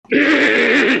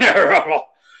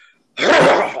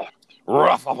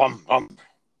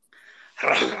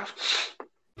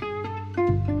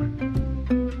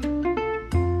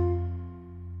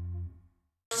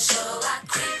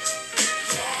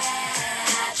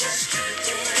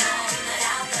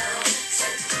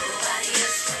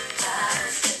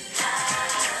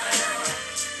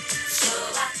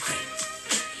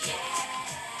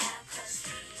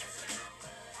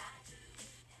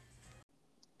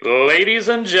Ladies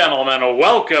and gentlemen,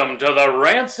 welcome to the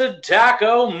Rancid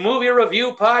Taco Movie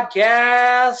Review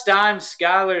Podcast. I'm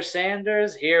Skylar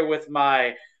Sanders here with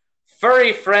my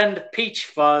furry friend Peach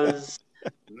Fuzz,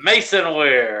 Mason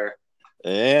Weir.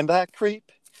 And I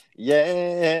creep.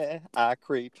 Yeah, I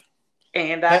creep.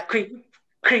 And I creep.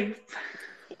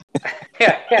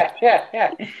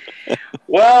 Yeah.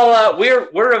 Well,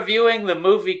 we're reviewing the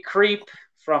movie Creep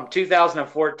from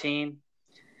 2014.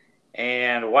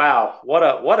 And wow, what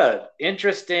a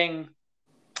interesting,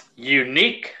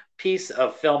 unique piece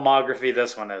of filmography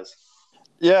this one is.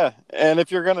 Yeah, and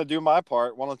if you're going to do my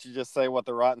part, why don't you just say what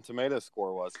the Rotten Tomatoes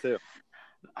score was, too?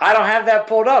 I don't have that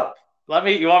pulled up. You want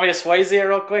me to Swayze it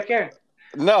real quick here?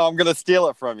 No, I'm going to steal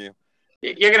it from you.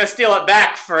 You're going to steal it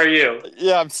back for you.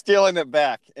 Yeah, I'm stealing it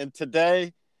back. And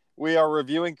today we are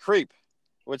reviewing Creep,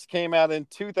 which came out in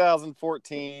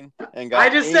 2014 and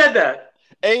got said that.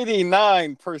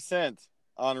 89%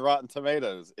 on Rotten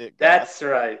Tomatoes. That's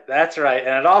right.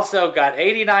 And it also got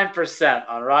 89%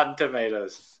 on Rotten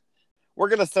Tomatoes. We're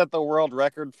going to set the world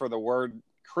record for the word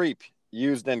creep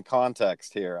used in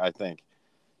context here, I think.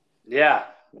 Yeah,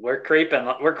 we're creeping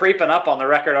up on the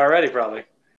record already, probably.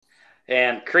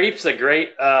 And Creep's a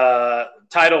great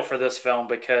title for this film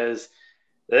because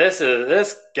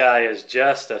this guy is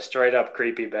just a straight up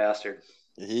creepy bastard.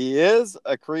 He is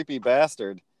a creepy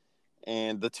bastard.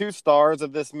 And the two stars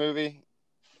of this movie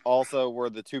also were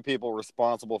the two people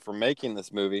responsible for making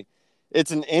this movie.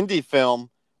 It's an indie film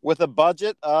with a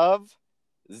budget of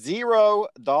 $0.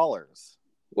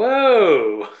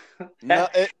 Whoa! No,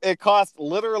 it cost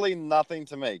literally nothing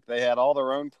to make. They had all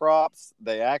their own props.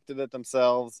 They acted it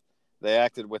themselves. They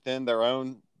acted within their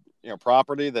own,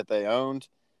 property that they owned.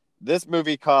 This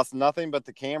movie cost nothing but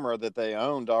the camera that they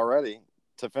owned already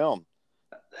to film.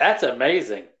 That's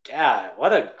amazing. God,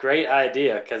 what a great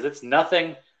idea, because it's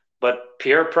nothing but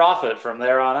pure profit from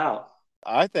there on out.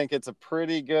 I think it's a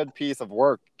pretty good piece of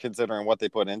work considering what they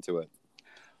put into it.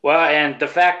 Well, and the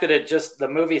fact that the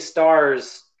movie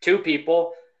stars two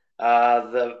people,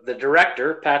 the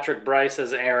director, Patrick Brice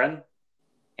as Aaron,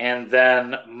 and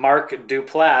then Mark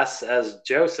Duplass as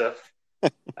Joseph.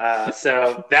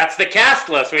 So that's the cast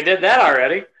list. We did that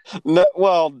already. No,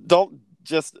 well, don't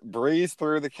just breeze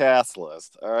through the cast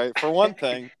list. All right. For one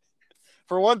thing,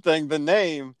 the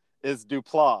name is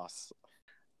Duplass.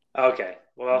 Okay.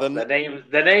 Well, the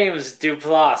name's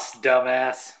Duplass,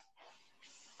 dumbass.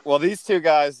 Well, these two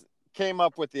guys came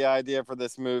up with the idea for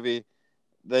this movie.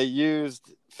 They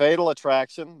used Fatal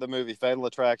Attraction, the movie Fatal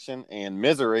Attraction, and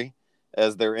Misery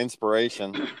as their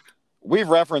inspiration. We've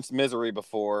referenced Misery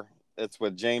before. It's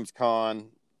with James Caan,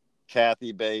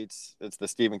 Kathy Bates. It's the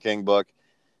Stephen King book.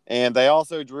 And they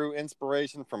also drew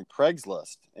inspiration from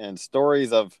Craigslist and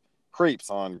stories of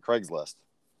creeps on Craigslist.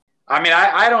 I mean,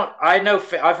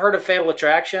 I've heard of Fatal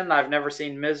Attraction. I've never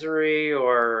seen Misery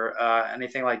or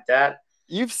anything like that.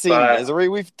 You've seen Misery.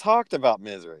 We've talked about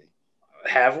Misery.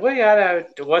 Have we?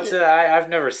 What's it? I've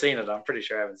never seen it. I'm pretty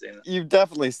sure I haven't seen it. You've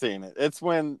definitely seen it. It's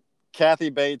when Kathy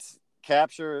Bates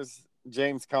captures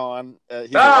James Caan.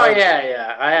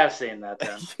 Yeah. I have seen that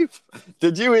then.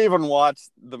 Did you even watch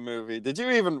the movie? Did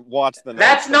you even watch the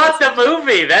That's not the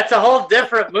movie. That's a whole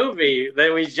different movie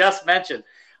that we just mentioned.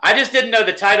 I just didn't know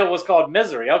the title was called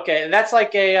Misery. Okay, and that's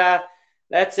like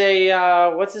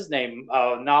what's his name?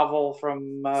 Novel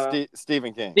from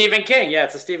Stephen King. Stephen King. Yeah,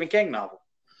 it's a Stephen King novel.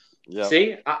 Yep.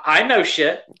 See, I know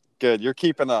shit. Good. You're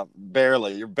keeping up.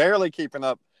 Barely. You're barely keeping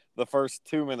up the first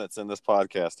 2 minutes in this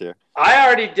podcast here. I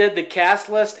already did the cast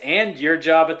list and your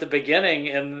job at the beginning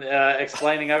in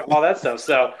explaining all that stuff.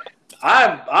 So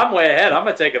I'm way ahead. I'm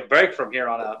going to take a break from here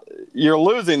on out. You're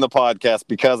losing the podcast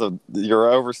because of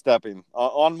you're overstepping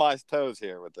on my toes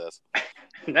here with this.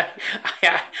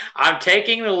 I'm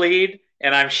taking the lead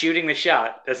and I'm shooting the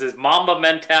shot. This is Mamba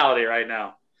mentality right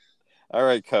now. All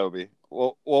right, Kobe.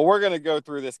 Well, we're going to go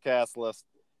through this cast list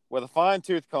with a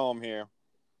fine-tooth comb here.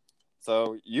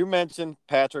 So you mentioned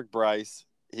Patrick Brice.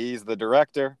 He's the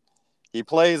director. He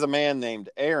plays a man named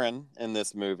Aaron in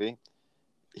this movie.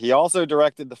 He also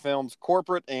directed the films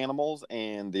Corporate Animals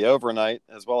and The Overnight,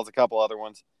 as well as a couple other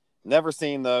ones. Never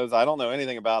seen those. I don't know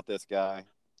anything about this guy,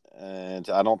 and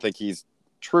I don't think he's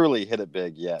truly hit it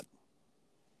big yet.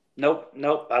 Nope,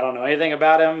 nope. I don't know anything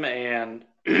about him. And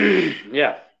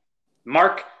yeah,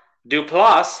 Mark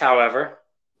Duplass, however,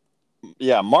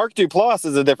 Yeah, Mark Duplass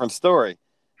is a different story.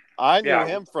 I knew yeah,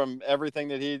 him from everything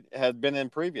that he had been in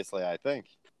previously, I think.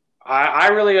 I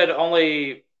really had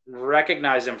only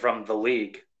recognized him from The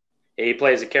League. He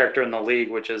plays a character in The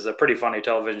League, which is a pretty funny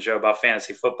television show about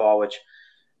fantasy football, which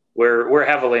we're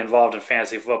heavily involved in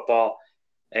fantasy football,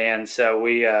 and so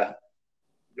we've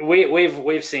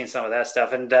seen some of that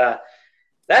stuff, and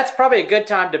that's probably a good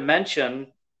time to mention.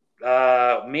 Me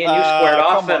and you squared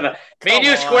off, Come on. and me and Come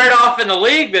you on. squared off in the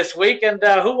league this week, and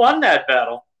who won that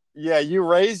battle? Yeah, you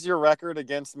raised your record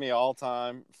against me all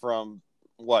time from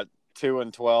what,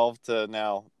 2-12 to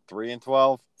now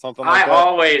 3-12, something like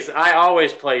that. I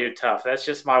always play you tough. That's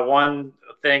just my one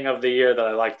thing of the year that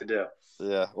I like to do.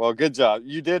 Yeah, well, good job.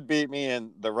 You did beat me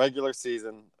in the regular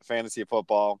season fantasy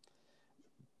football,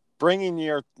 bringing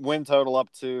your win total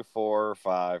up to 4 or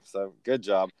 5. So good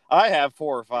job. I have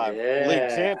 4 or 5 league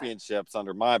Yeah. championships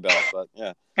under my belt, but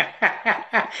yeah.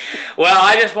 Well,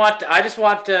 I just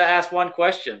want to ask one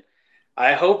question.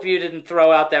 I hope you didn't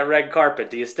throw out that red carpet.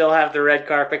 Do you still have the red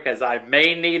carpet? Because I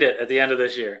may need it at the end of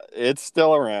this year. It's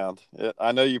still around.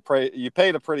 I know you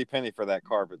paid a pretty penny for that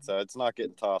carpet, so it's not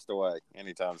getting tossed away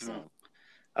anytime soon.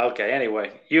 Okay.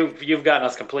 Anyway, you've gotten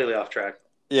us completely off track.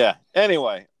 Yeah.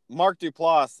 Anyway, Mark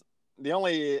Duplass. The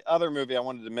only other movie I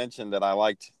wanted to mention that I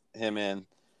liked him in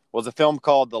was a film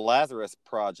called The Lazarus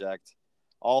Project,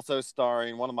 also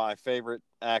starring one of my favorite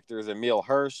actors, Emil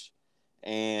Hirsch,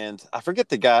 and I forget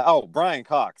the guy. Oh, Brian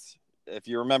Cox. If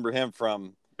you remember him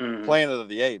from Mm. Planet of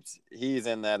the Apes, he's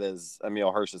in that as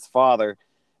Emil Hirsch's father.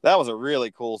 That was a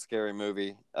really cool, scary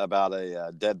movie about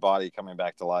a dead body coming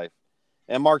back to life,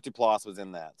 and Mark Duplass was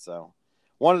in that. So,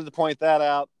 wanted to point that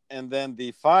out. And then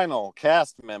the final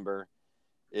cast member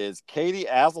is Katie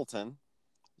Aselton.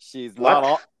 She's not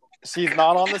What? on. She's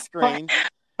not on the screen.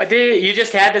 But dude, you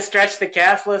just had to stretch the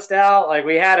cast list out. Like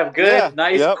we had a Yeah. good,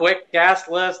 nice, Yep. quick cast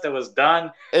list that was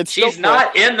done. It's still She's quick.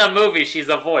 not in the movie. She's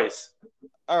a voice.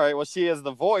 All right. Well, she is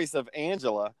the voice of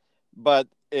Angela, but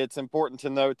it's important to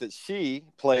note that she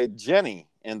played Jenny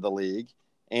in The League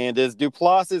and is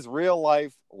Duplass's real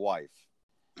life wife.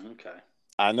 Okay.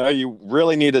 I know you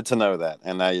really needed to know that,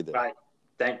 and now you do. Right.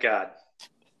 Thank God.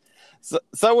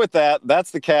 So with that,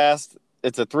 that's the cast.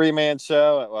 It's a 3-man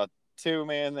show, a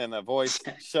 2-man and a voice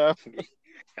show,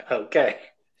 Okay.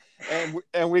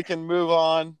 and we can move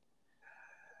on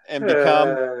and become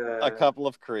a couple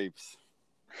of creeps.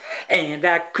 And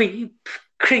I creep,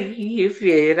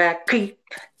 yeah, I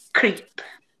creep.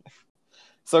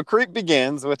 So Creep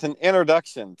begins with an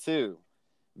introduction to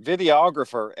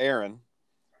videographer Aaron.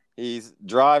 He's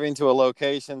driving to a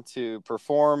location to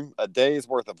perform a day's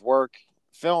worth of work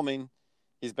filming.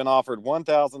 He's been offered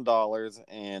 $1,000,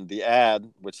 and the ad,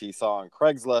 which he saw on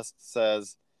Craigslist,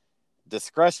 says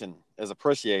discretion is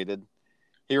appreciated.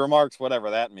 He remarks whatever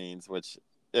that means, which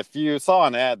if you saw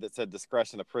an ad that said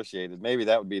discretion appreciated, maybe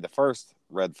that would be the first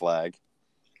red flag.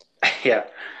 Yeah.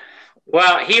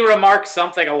 Well, he remarks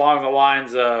something along the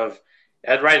lines of,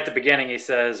 right at the beginning, he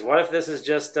says, "What if this is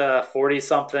just a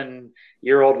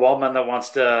 40-something-year-old woman that wants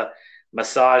to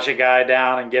massage a guy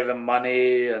down and give him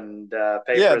money and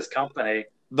pay for his company?"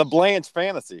 The Blanche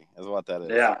fantasy is what that is.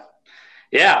 Yeah.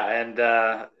 Yeah. And,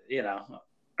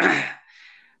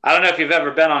 I don't know if you've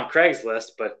ever been on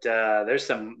Craigslist, but there's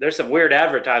some weird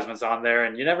advertisements on there,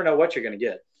 and you never know what you're going to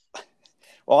get.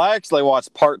 Well, I actually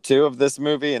watched part 2 of this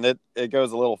movie, and it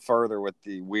goes a little further with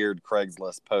the weird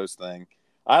Craigslist post thing.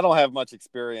 I don't have much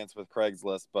experience with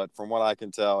Craigslist, but from what I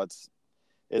can tell, it's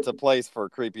a place for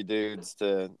creepy dudes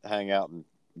to hang out and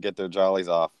get their jollies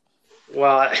off.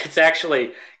 Well, it's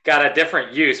actually got a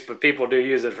different use, but people do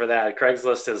use it for that.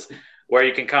 Craigslist is where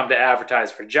you can come to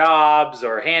advertise for jobs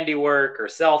or handiwork or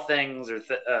sell things or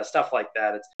stuff like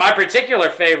that. My particular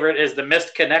favorite is the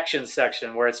missed connections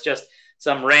section, where it's just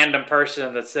some random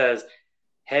person that says,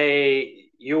 "Hey,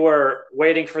 you were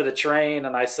waiting for the train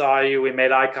and I saw you. We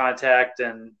made eye contact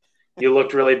and you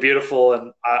looked really beautiful.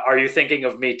 And are you thinking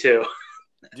of me too?"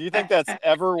 Do you think that's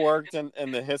ever worked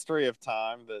in the history of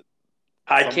time?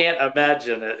 I can't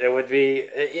imagine it. It would be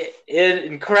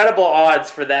incredible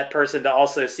odds for that person to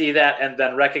also see that and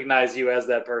then recognize you as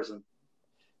that person.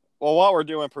 Well, while we're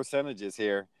doing percentages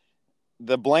here,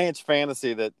 the Blanche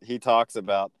fantasy that he talks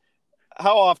about,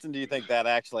 how often do you think that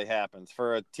actually happens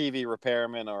for a TV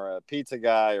repairman or a pizza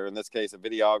guy, or in this case, a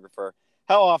videographer?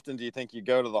 How often do you think you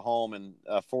go to the home and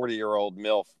a 40-year-old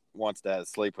MILF wants to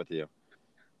sleep with you?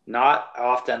 Not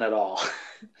often at all.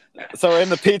 So in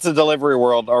the pizza delivery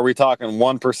world, are we talking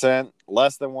 1%,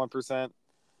 less than 1%?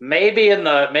 maybe in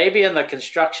the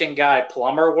construction guy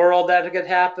plumber world that could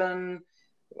happen,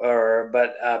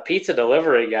 but pizza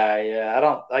delivery guy,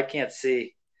 yeah, I can't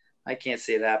see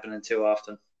it happening too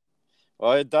often.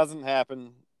 Well, it doesn't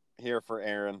happen here for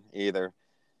Aaron either.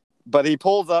 But he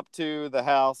pulls up to the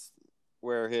house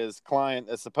where his client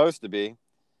is supposed to be.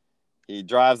 He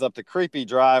drives up the creepy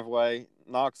driveway,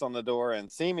 knocks on the door,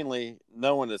 and seemingly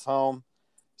no one is home.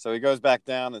 So he goes back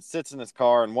down and sits in his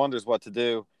car and wonders what to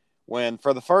do when,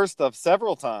 for the first of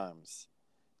several times,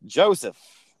 Joseph,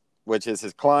 which is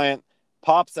his client,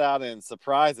 pops out and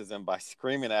surprises him by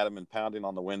screaming at him and pounding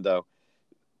on the window.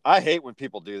 I hate when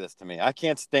people do this to me. I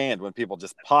can't stand when people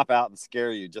just pop out and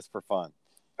scare you just for fun.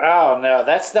 Oh no,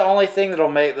 that's the only thing that'll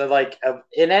make the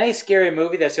in any scary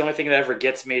movie. That's the only thing that ever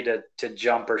gets me to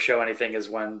jump or show anything is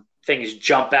when things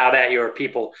jump out at you or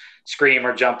people scream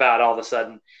or jump out all of a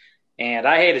sudden. And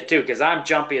I hate it too because I'm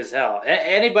jumpy as hell.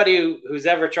 Anybody who's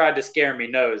ever tried to scare me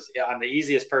knows I'm the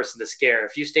easiest person to scare.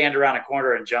 If you stand around a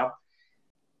corner and jump,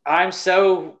 I'm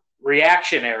so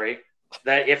reactionary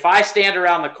that if I stand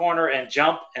around the corner and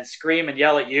jump and scream and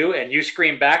yell at you and you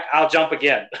scream back, I'll jump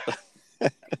again.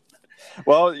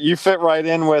 Well, you fit right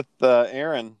in with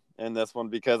Aaron in this one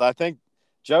because I think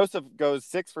Joseph goes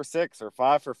 6 for 6 or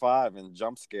 5 for 5 in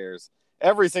jump scares.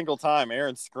 Every single time,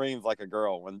 Aaron screams like a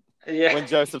girl when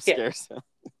Joseph scares him.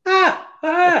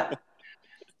 And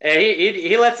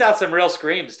he lets out some real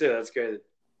screams too. That's good.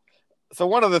 So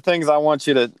one of the things I want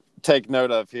you to take note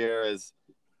of here is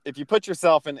if you put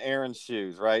yourself in Aaron's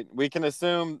shoes, right? We can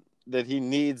assume that he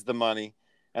needs the money.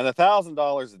 And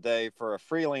 $1,000 a day for a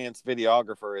freelance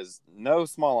videographer is no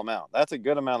small amount. That's a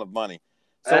good amount of money.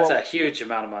 So that's a huge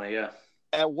amount of money, yeah.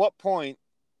 At what point,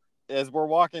 as we're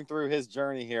walking through his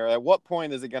journey here, at what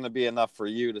point is it going to be enough for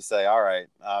you to say, all right,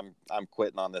 I'm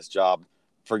quitting on this job,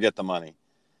 forget the money?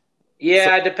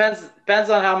 Yeah, it depends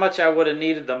on how much I would have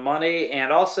needed the money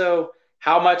and also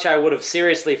how much I would have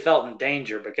seriously felt in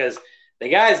danger because the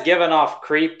guy's giving off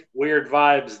creep, weird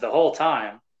vibes the whole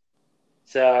time.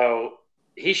 So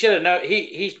he should have known.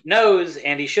 He knows,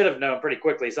 and he should have known pretty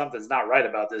quickly something's not right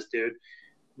about this dude.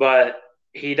 But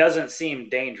he doesn't seem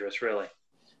dangerous, really.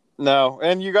 No,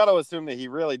 and you got to assume that he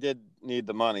really did need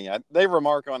the money. They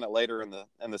remark on it later in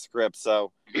the script.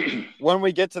 So when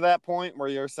we get to that point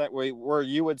where where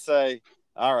you would say,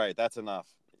 "All right, that's enough,"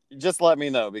 just let me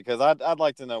know because I'd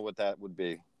like to know what that would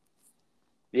be.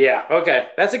 Yeah. Okay.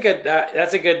 That's a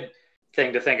good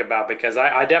thing to think about because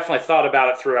I definitely thought about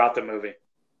it throughout the movie.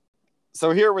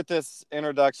 So here with this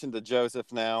introduction to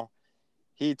Joseph now,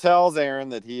 he tells Aaron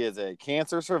that he is a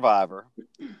cancer survivor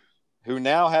who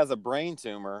now has a brain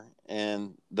tumor,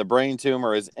 and the brain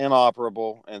tumor is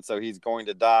inoperable, and so he's going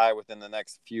to die within the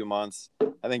next few months.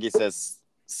 I think he says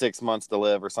 6 months to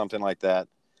live or something like that.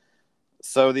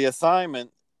 So the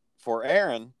assignment for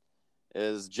Aaron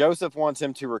is Joseph wants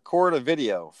him to record a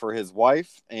video for his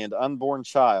wife and unborn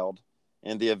child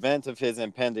in the event of his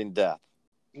impending death.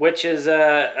 Which is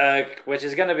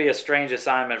going to be a strange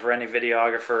assignment for any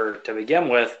videographer to begin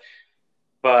with.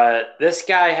 But this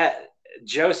guy,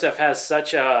 Joseph, has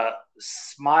such a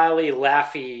smiley,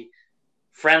 laughy,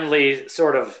 friendly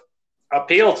sort of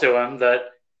appeal to him that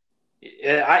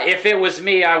if it was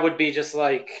me, I would be just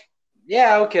like,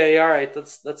 yeah, okay, all right,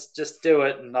 let's just do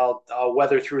it, and I'll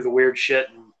weather through the weird shit,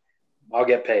 and I'll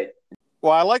get paid.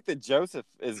 Well, I like that Joseph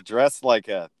is dressed like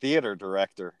a theater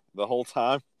director the whole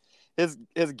time. His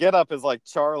getup is like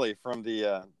Charlie from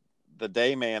the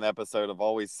Dayman episode of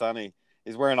Always Sunny.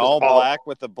 He's wearing all black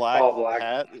with the black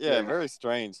hat. Yeah, very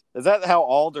strange. Is that how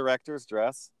all directors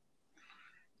dress?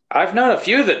 I've known a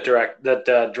few that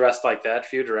dressed like that.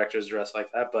 Few directors dress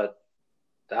like that, but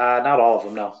not all of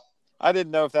them. No. I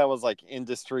didn't know if that was like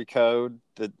industry code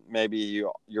that maybe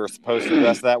you're supposed to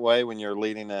dress that way when you're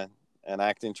leading an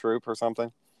acting troupe or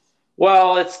something.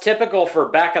 Well, it's typical for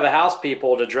back of the house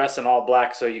people to dress in all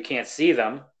black so you can't see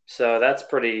them. So that's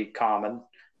pretty common.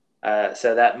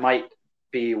 So that might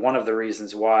be one of the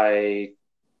reasons why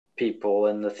people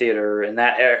in the theater, in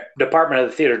that department of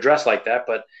the theater, dress like that,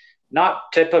 but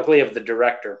not typically of the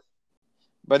director.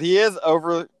 But he is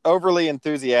overly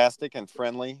enthusiastic and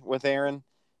friendly with Aaron.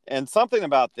 And something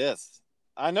about this,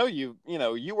 I know you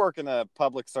work in a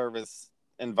public service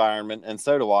environment, and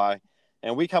so do I.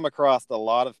 And we come across a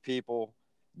lot of people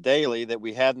daily that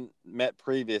we hadn't met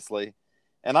previously.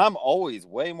 And I'm always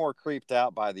way more creeped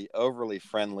out by the overly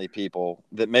friendly people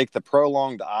that make the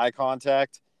prolonged eye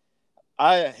contact.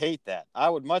 I hate that.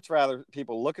 I would much rather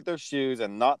people look at their shoes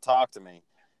and not talk to me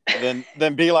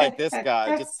than be like this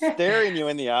guy, just staring you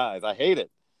in the eyes. I hate it.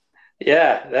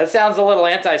 Yeah, that sounds a little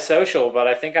antisocial, but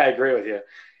I think I agree with you.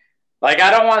 Like,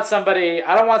 I don't want somebody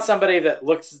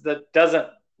that doesn't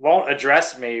won't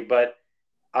address me, but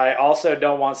I also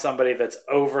don't want somebody that's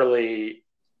overly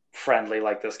friendly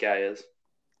like this guy is.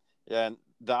 Yeah, and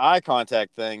the eye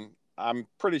contact thing, I'm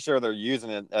pretty sure they're using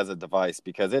it as a device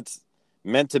because it's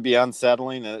meant to be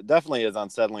unsettling, and it definitely is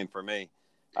unsettling for me.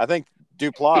 I think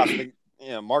Duplass,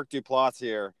 Mark Duplass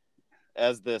here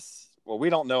as this. Well, we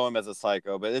don't know him as a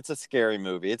psycho, but it's a scary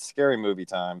movie. It's scary movie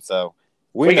time, so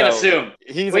we can know that assume.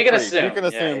 he's a We can creep. You assume. can Yeah,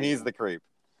 assume he's the creep,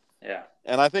 yeah.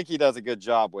 and I think he does a good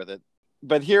job with it.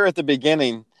 But here at the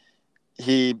beginning,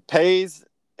 he pays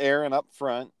Aaron up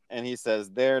front, and he says,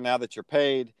 "There, now that you're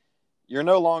paid, you're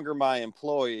no longer my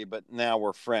employee, but now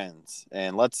we're friends,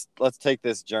 and let's take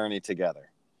this journey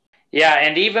together." Yeah,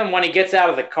 and even when he gets out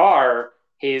of the car,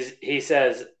 he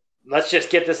says, "Let's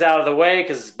just get this out of the way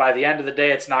because by the end of the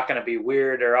day, it's not going to be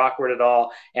weird or awkward at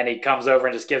all." And he comes over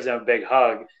and just gives him a big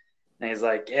hug, and he's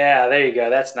like, "Yeah, there you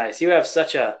go. That's nice. You have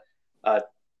such a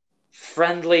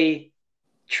friendly,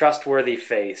 trustworthy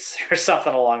face," or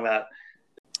something along that.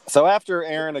 So after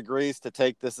Aaron agrees to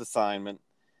take this assignment,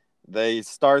 they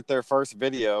start their first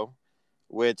video,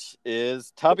 which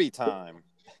is Tubby time.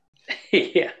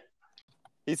 Yeah.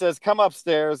 He says, "Come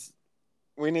upstairs.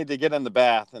 We need to get in the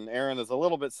bath." And Aaron is a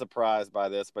little bit surprised by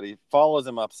this, but he follows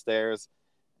him upstairs.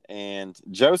 And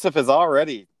Joseph is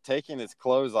already taking his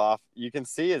clothes off. You can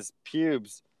see his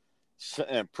pubes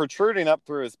protruding up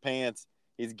through his pants.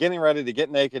 He's getting ready to get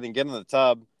naked and get in the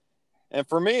tub. And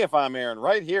for me, if I'm Aaron,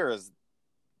 right here is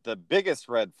the biggest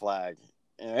red flag.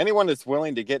 Anyone that's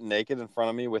willing to get naked in front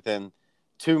of me within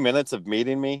 2 minutes of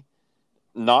meeting me,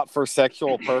 not for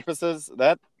sexual purposes,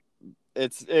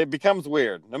 it becomes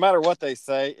weird. No matter what they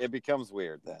say, it becomes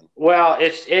weird then. Well,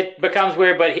 it becomes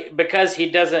weird, but because he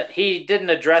didn't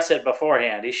address it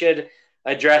beforehand. He should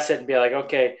address it and be like,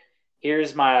 okay,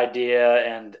 here's my idea,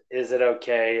 and is it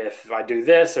okay if I do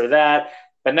this or that?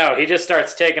 But no, he just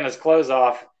starts taking his clothes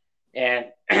off, and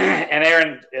and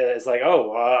Aaron is like,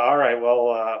 oh, all right,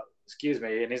 well, excuse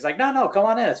me, and he's like, no, come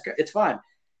on in, it's fine.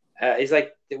 He's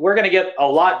like, we're gonna get a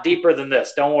lot deeper than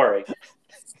this. Don't worry.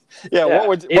 Yeah, what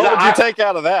would you take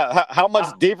out of that? How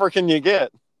much deeper can you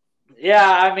get? Yeah,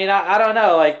 I mean, I don't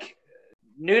know. Like,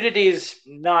 nudity's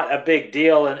not a big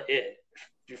deal, and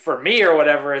for me or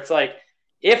whatever, it's like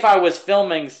if I was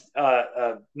filming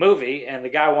a movie and the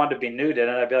guy wanted to be nuded,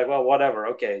 and I'd be like, well, whatever.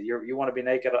 Okay, you want to be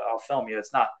naked, I'll film you.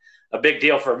 It's not a big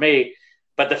deal for me.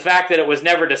 But the fact that it was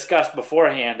never discussed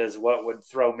beforehand is what would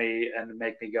throw me and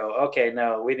make me go, okay,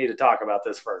 no, we need to talk about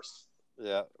this first.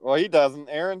 Yeah, well, he doesn't.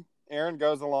 Aaron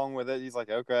goes along with it. He's like,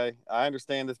 okay, I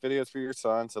understand this video is for your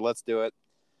son, so let's do it.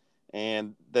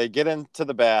 And they get into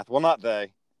the bath. Well, not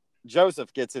they.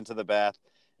 Joseph gets into the bath.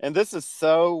 And this is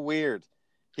so weird.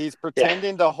 He's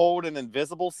pretending to hold an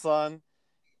invisible sun.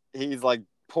 He's like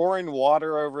pouring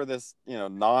water over this,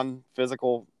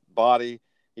 non-physical body.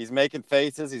 He's making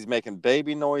faces. He's making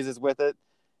baby noises with it.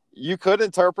 You could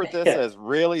interpret this as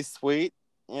really sweet.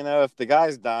 If the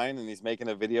guy's dying and he's making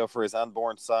a video for his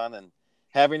unborn son and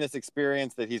having this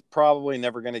experience that he's probably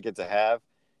never going to get to have,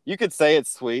 you could say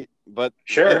it's sweet, but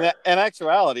sure, in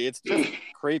actuality, it's just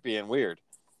creepy and weird.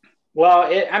 Well,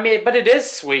 but it is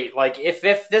sweet. Like if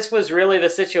this was really the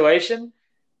situation,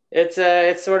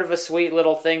 it's sort of a sweet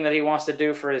little thing that he wants to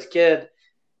do for his kid.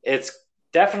 It's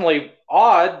definitely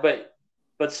odd, but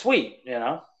sweet,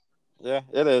 Yeah,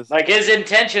 it is. Like his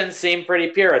intentions seem pretty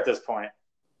pure at this point.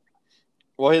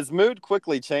 Well, his mood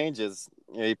quickly changes.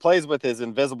 He plays with his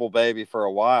invisible baby for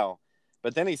a while,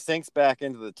 but then he sinks back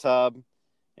into the tub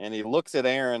and he looks at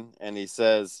Aaron and he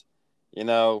says,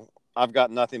 I've got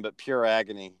nothing but pure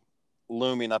agony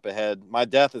looming up ahead. My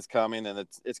death is coming and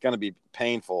it's going to be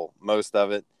painful, most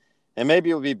of it. And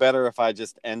maybe it would be better if I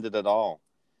just ended it all.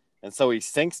 And so he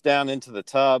sinks down into the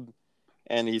tub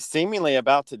and he's seemingly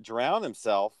about to drown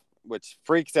himself, which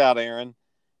freaks out Aaron.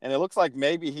 And it looks like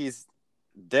maybe he's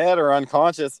dead or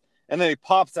unconscious. And then he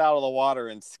pops out of the water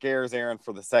and scares Aaron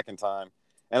for the second time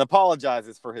and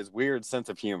apologizes for his weird sense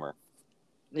of humor.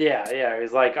 Yeah.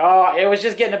 He's like, oh, it was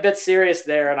just getting a bit serious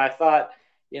there. And I thought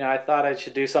I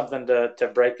should do something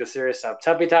to break the serious up.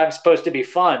 Tubby time's supposed to be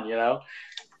fun,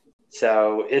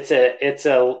 So it's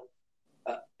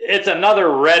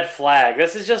another red flag.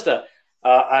 This is just an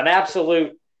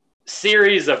absolute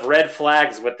series of red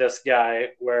flags with this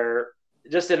guy, where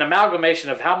just an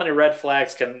amalgamation of how many red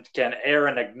flags can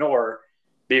Aaron ignore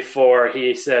before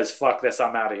he says, fuck this,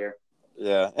 I'm out of here.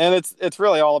 Yeah, and it's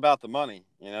really all about the money.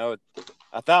 How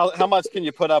much can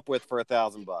you put up with for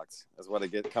 $1,000 is what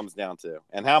it comes down to,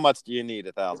 and how much do you need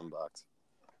 $1,000?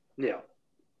 Yeah.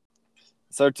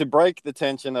 So to break the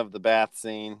tension of the bath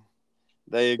scene,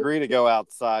 they agree to go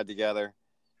outside together.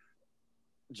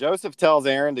 Joseph tells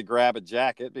Aaron to grab a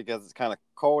jacket because it's kind of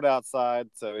cold outside.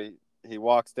 So he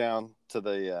walks down to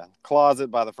the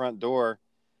closet by the front door,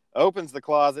 opens the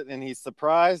closet, and he's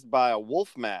surprised by a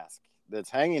wolf mask that's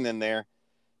hanging in there.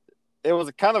 It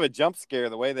was kind of a jump scare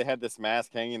the way they had this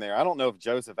mask hanging there. I don't know if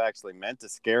Joseph actually meant to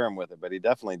scare him with it, but he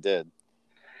definitely did.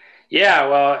 Yeah,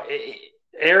 well,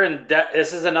 Aaron,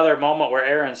 this is another moment where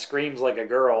Aaron screams like a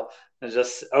girl and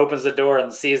just opens the door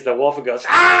and sees the wolf and goes,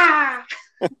 ah!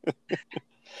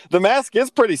 The mask is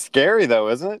pretty scary, though,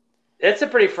 isn't it? It's a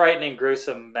pretty frightening,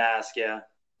 gruesome mask, yeah.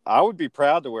 I would be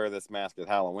proud to wear this mask at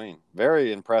Halloween.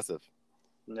 Very impressive.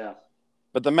 Yeah.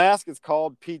 But the mask is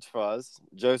called Peach Fuzz.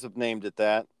 Joseph named it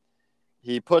that.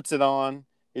 He puts it on.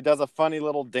 He does a funny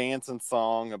little dance and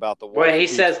song about the wolf. Well, he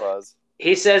says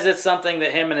it's something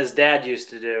that him and his dad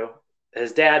used to do.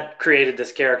 His dad created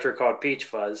this character called Peach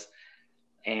Fuzz,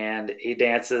 and he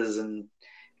dances, and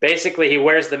basically he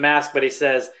wears the mask, but he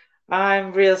says,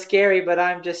 I'm real scary, but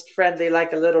I'm just friendly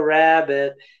like a little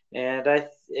rabbit, and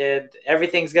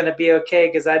everything's going to be okay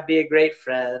because I'd be a great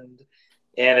friend.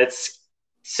 And it's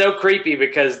so creepy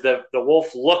because the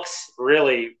wolf looks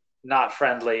really not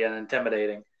friendly and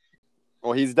intimidating.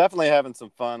 Well, he's definitely having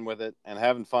some fun with it and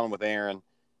having fun with Aaron.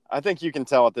 I think you can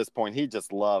tell at this point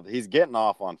he's getting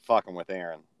off on fucking with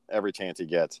Aaron every chance he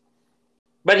gets.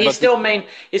 But he still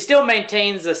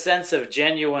maintains a sense of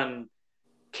genuine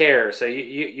care. So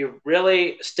you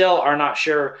really still are not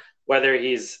sure whether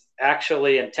he's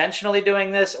actually intentionally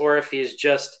doing this or if he's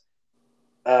just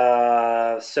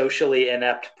a socially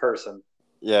inept person.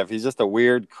 Yeah, if he's just a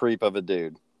weird creep of a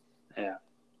dude. Yeah.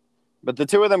 But the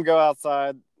two of them go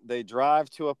outside. They drive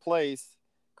to a place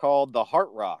called the Heart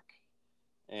Rock.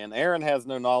 And Aaron has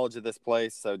no knowledge of this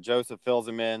place, so Joseph fills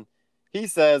him in. He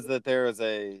says that there is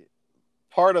a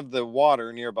part of the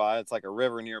water nearby. It's like a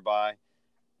river nearby.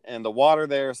 And the water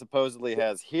there supposedly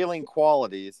has healing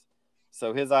qualities.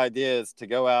 So his idea is to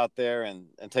go out there and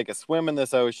take a swim in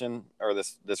this ocean or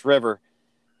this river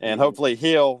and hopefully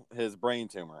heal his brain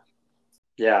tumor.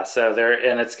 Yeah, so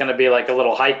it's going to be like a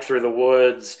little hike through the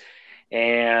woods.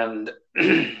 And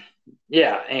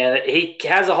yeah, and he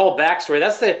has a whole backstory.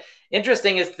 That's the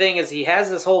interesting thing is he has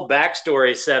this whole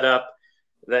backstory set up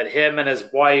that him and his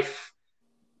wife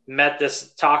met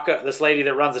this lady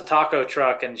that runs a taco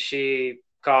truck, and she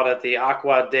called it the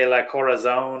Agua de la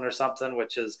Corazon or something,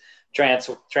 which is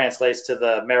translates to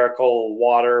the miracle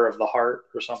water of the heart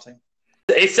or something.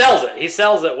 He sells it. He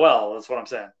sells it well. That's what I'm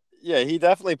saying. Yeah, he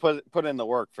definitely put in the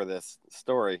work for this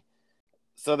story.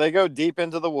 So they go deep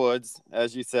into the woods,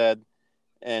 as you said,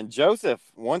 and Joseph,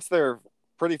 once they're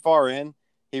pretty far in,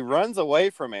 he runs away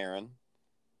from Aaron,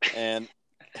 and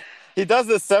he does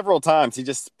this several times. He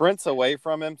just sprints away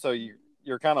from him, so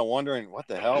you're kind of wondering, what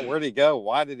the hell? Where'd he go?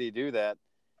 Why did he do that?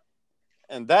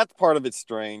 And that part of it's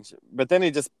strange, but then he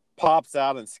just pops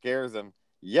out and scares him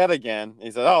yet again.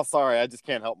 He said, oh, sorry, I just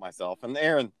can't help myself. And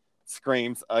Aaron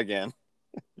screams again.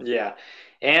 Yeah.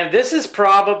 And this is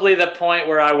probably the point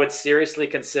where I would seriously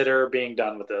consider being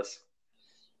done with this.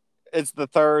 It's the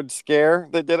third scare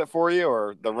that did it for you,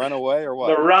 or the runaway, or what?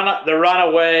 The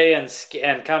runaway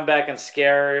and come back and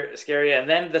scare you. And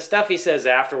then the stuff he says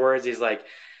afterwards, he's like,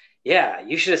 yeah,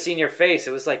 you should have seen your face.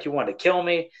 It was like you wanted to kill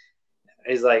me.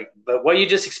 He's like, but what you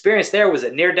just experienced there was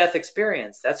a near-death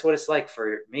experience. That's what it's like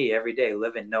for me every day,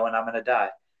 living knowing I'm going to die.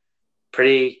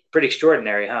 Pretty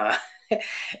extraordinary, huh?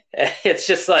 It's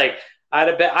just like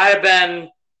I'd have been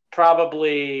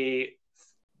probably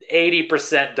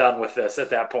 80% done with this at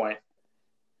that point.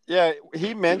 Yeah,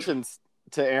 he mentions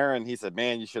to Aaron, he said,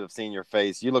 man, you should have seen your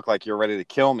face. You look like you're ready to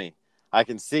kill me. I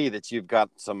can see that you've got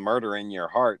some murder in your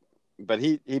heart. But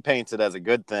he paints it as a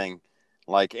good thing,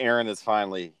 like Aaron is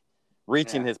finally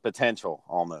reaching his potential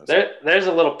almost. There's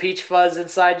a little peach fuzz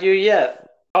inside you yet.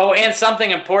 Oh, and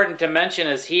something important to mention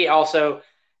is he also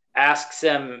asks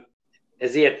him,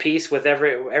 is he at peace with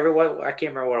everyone? I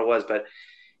can't remember what it was, but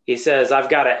he says, I've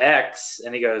got an X.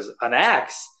 And he goes, an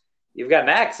axe? You've got an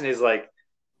axe? And he's like,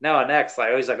 no, an X.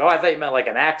 Like, he's like, oh, I thought you meant like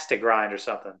an axe to grind or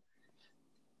something.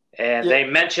 And they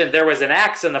mentioned there was an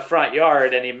axe in the front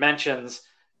yard, and he mentions,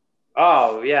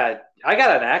 oh, yeah, I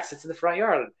got an axe. It's in the front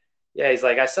yard. Yeah, he's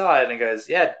like, I saw it. And he goes,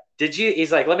 yeah, did you?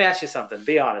 He's like, let me ask you something.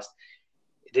 Be honest.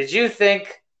 Did you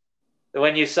think that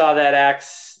when you saw that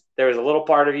axe, there was a little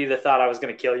part of you that thought I was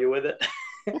going to kill you with it?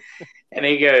 And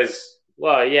he goes,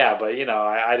 well, yeah, but,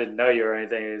 I didn't know you or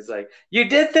anything. He's like, you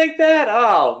did think that?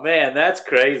 Oh, man, that's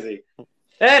crazy.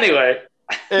 Anyway.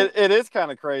 It is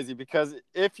kind of crazy because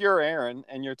if you're Aaron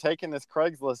and you're taking this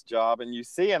Craigslist job and you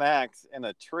see an axe in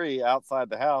a tree outside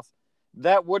the house,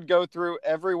 that would go through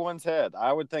everyone's head.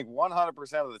 I would think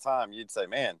 100% of the time you'd say,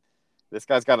 man, This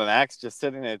guy's got an axe just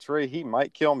sitting in a tree. He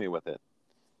might kill me with it.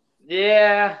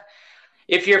 Yeah.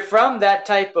 If you're from that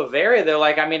type of area, though,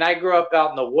 like, I mean, I grew up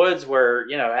out in the woods where,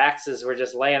 axes were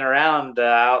just laying around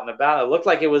out and about. It looked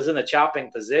like it was in a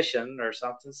chopping position or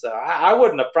something. So I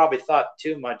wouldn't have probably thought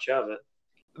too much of it.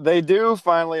 They do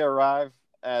finally arrive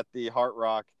at the Heart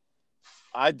Rock.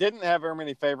 I didn't have very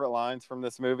many favorite lines from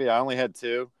this movie. I only had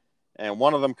two, and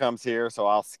one of them comes here, so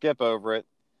I'll skip over it.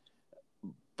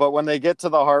 But when they get to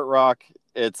the Heart Rock,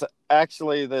 it's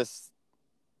actually this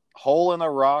hole in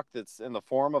a rock that's in the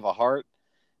form of a heart.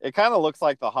 It kind of looks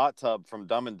like the hot tub from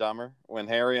Dumb and Dumber when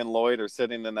Harry and Lloyd are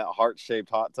sitting in that heart-shaped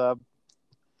hot tub.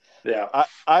 Yeah.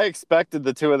 I expected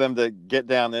the two of them to get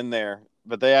down in there,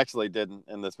 but they actually didn't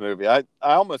in this movie. I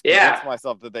almost convinced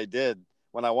myself that they did.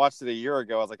 When I watched it a year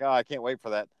ago, I was like, oh, I can't wait for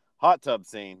that hot tub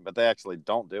scene, but they actually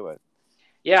don't do it.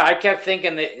 Yeah, I kept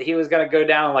thinking that he was going to go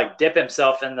down and like dip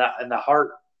himself in the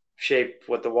heart shape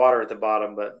with the water at the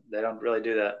bottom, but they don't really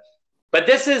do that. But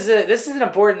this is an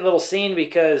important little scene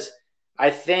because I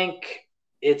think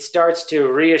it starts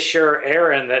to reassure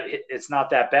Aaron that it's not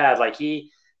that bad. Like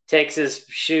he takes his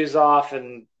shoes off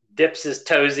and dips his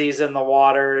toesies in the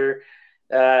water,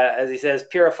 as he says,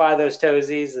 purify those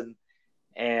toesies,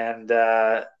 and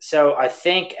so I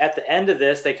think at the end of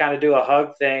this they kind of do a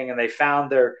hug thing and they found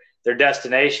their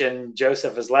destination.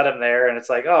 Joseph has led him there, and it's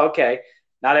like, oh, okay,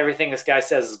 not everything this guy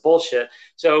says is bullshit.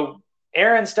 So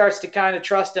Aaron starts to kind of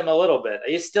trust him a little bit.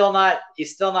 He's still not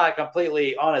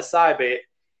completely on his side, but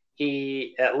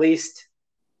he, at least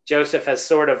Joseph has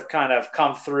sort of kind of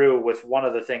come through with one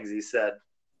of the things he said.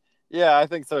 Yeah, I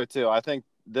think so too. I think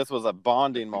this was a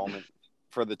bonding moment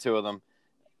for the two of them.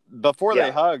 Before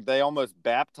they hugged, they almost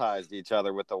baptized each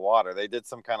other with the water. They did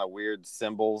some kind of weird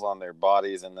symbols on their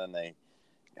bodies, and then they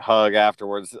hug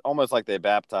afterwards, almost like they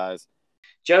baptized.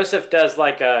 Joseph does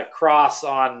like a cross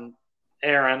on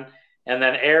Aaron, and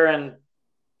then Aaron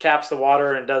taps the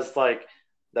water and does like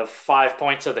the 5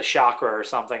 points of the chakra or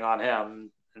something on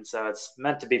him. And so it's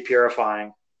meant to be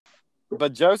purifying.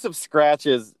 But Joseph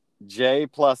scratches J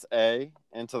plus A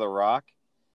into the rock.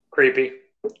 Creepy.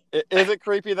 Is it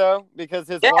creepy though? Because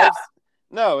his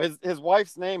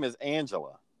wife's name is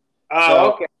Angela.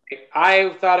 Oh, okay.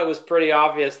 I thought it was pretty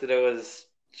obvious that it was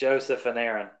Joseph and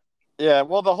Aaron. Yeah,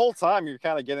 well, the whole time you're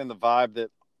kind of getting the vibe that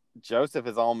Joseph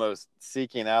is almost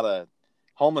seeking out a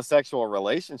homosexual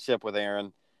relationship with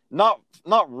Aaron. Not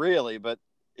really, but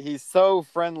he's so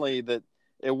friendly that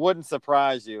it wouldn't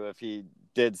surprise you if he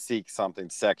did seek something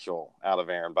sexual out of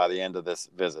Aaron by the end of this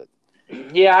visit.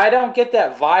 Yeah, I don't get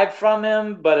that vibe from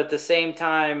him, but at the same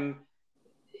time,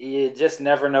 you just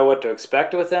never know what to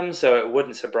expect with him, so it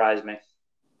wouldn't surprise me.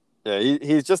 Yeah,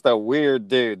 he's just a weird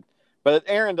dude. But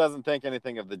Aaron doesn't think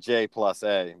anything of the J plus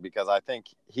A because I think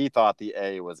he thought the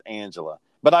A was Angela.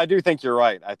 But I do think you're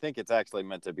right. I think it's actually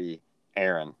meant to be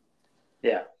Aaron.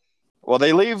 Yeah. Well,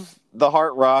 they leave the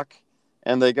Heart Rock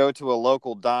and they go to a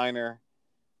local diner.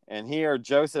 And here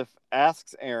Joseph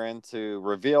asks Aaron to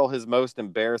reveal his most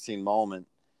embarrassing moment.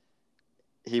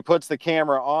 He puts the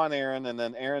camera on Aaron, and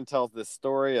then Aaron tells this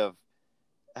story of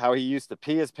how he used to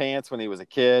pee his pants when he was a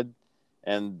kid,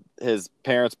 and his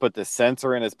parents put this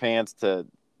sensor in his pants to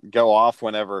go off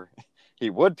whenever he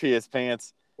would pee his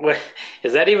pants. Wait,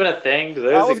 is that even a thing?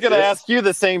 I was going to ask you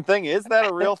the same thing. Is that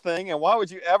a real thing? And why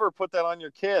would you ever put that on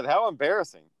your kid? How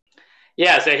embarrassing.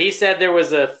 Yeah, so he said there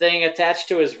was a thing attached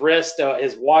to his wrist,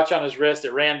 his watch on his wrist.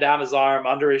 It ran down his arm,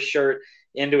 under his shirt,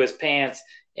 into his pants.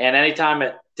 And anytime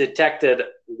it detected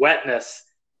wetness,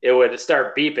 it would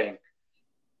start beeping.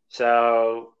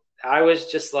 So I was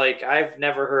just like, I've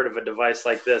never heard of a device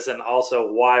like this. And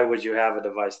also, why would you have a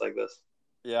device like this?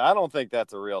 Yeah, I don't think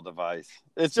that's a real device.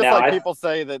 It's just people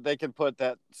say that they can put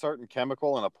that certain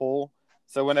chemical in a pool.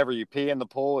 So whenever you pee in the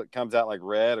pool, it comes out like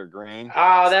red or green.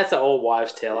 Oh, that's an old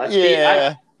wives' tale.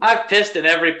 I've pissed in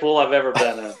every pool I've ever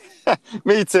been in.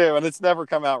 Me too, and it's never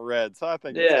come out red. So I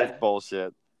think it's just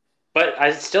bullshit. But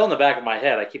it's still in the back of my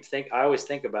head. I always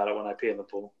think about it when I pee in the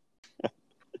pool.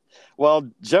 Well,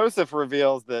 Joseph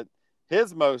reveals that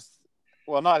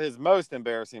not his most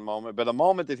embarrassing moment, but a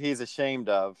moment that he's ashamed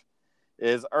of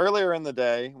is earlier in the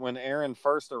day when Aaron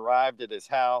first arrived at his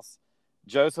house.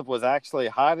 Joseph was actually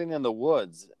hiding in the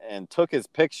woods and took his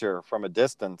picture from a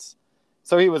distance.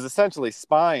 So he was essentially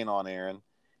spying on Aaron.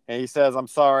 And he says, "I'm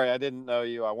sorry, I didn't know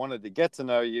you. I wanted to get to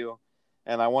know you,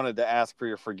 and I wanted to ask for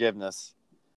your forgiveness."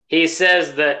 He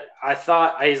says that I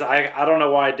don't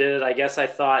know why I did it. I guess I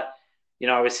thought,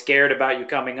 I was scared about you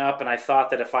coming up, and I thought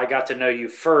that if I got to know you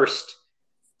first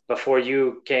before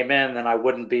you came in, then I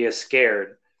wouldn't be as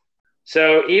scared.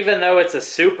 So even though it's a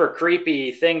super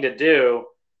creepy thing to do,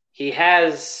 he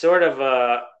has sort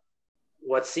of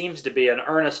what seems to be an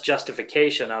earnest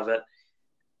justification of it.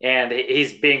 And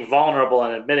he's being vulnerable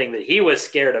and admitting that he was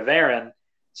scared of Aaron.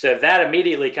 So that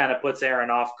immediately kind of puts Aaron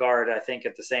off guard, I think,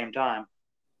 at the same time.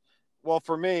 Well,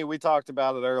 for me, we talked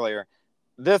about it earlier.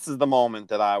 This is the moment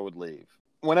that I would leave.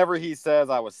 Whenever he says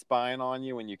I was spying on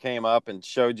you when you came up and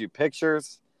showed you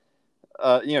pictures,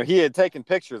 he had taken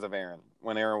pictures of Aaron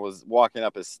when Aaron was walking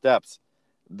up his steps.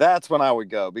 That's when I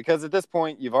would go, because at this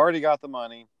point, you've already got the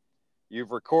money. You've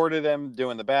recorded him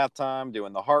doing the bath time,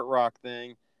 doing the heart rock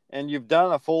thing, and you've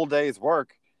done a full day's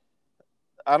work.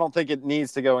 I don't think it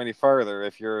needs to go any further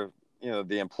if you're,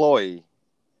 the employee,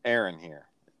 Aaron here.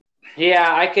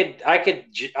 Yeah, I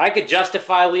could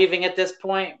justify leaving at this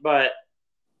point, but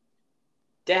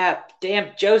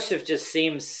damn, Joseph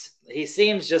seems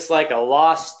just like a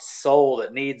lost soul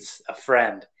that needs a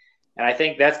friend. And I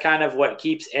think that's kind of what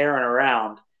keeps Aaron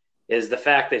around, is the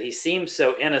fact that he seems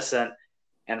so innocent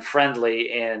and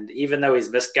friendly. And even though he's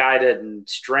misguided and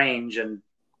strange and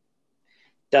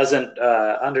doesn't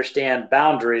understand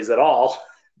boundaries at all,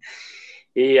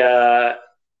 there's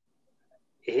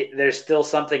still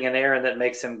something in Aaron that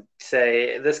makes him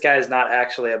say, this guy is not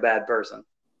actually a bad person.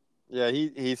 Yeah,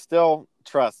 he still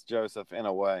trusts Joseph in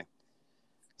a way.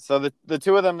 So the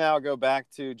two of them now go back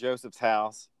to Joseph's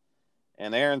house.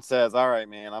 And Aaron says, all right,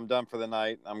 man, I'm done for the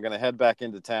night. I'm going to head back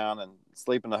into town and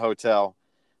sleep in the hotel.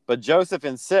 But Joseph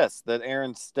insists that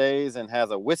Aaron stays and has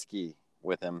a whiskey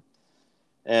with him.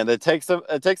 And it takes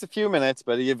a few minutes,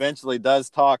 but he eventually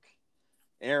does talk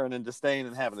Aaron into staying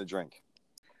and having a drink.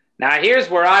 Now, here's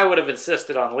where I would have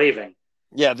insisted on leaving.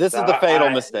 Yeah, this is the fatal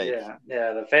mistake.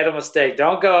 Yeah, the fatal mistake.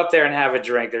 Don't go up there and have a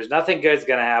drink. There's nothing good's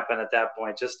going to happen at that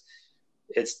point. Just,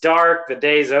 it's dark. The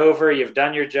day's over. You've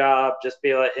done your job. Just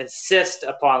be like, insist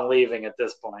upon leaving at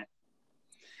this point.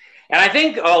 And I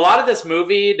think a lot of this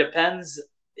movie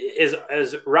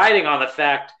is riding on the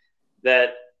fact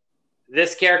that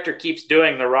this character keeps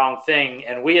doing the wrong thing.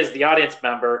 And we, as the audience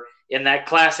member, in that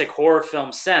classic horror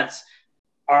film sense,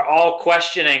 are all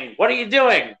questioning, what are you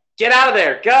doing? Get out of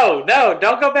there. Go. No,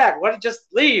 don't go back. Just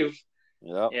leave.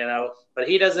 Yep. But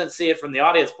he doesn't see it from the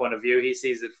audience point of view. He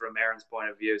sees it from Aaron's point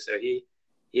of view. So he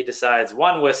decides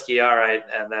one whiskey, all right,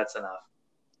 and that's enough.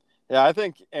 Yeah, I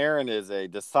think Aaron is a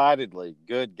decidedly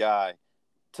good guy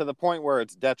to the point where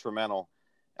it's detrimental.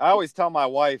 I always tell my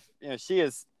wife, she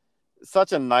is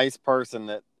such a nice person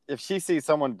that if she sees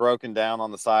someone broken down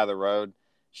on the side of the road,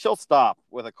 she'll stop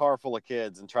with a car full of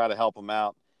kids and try to help them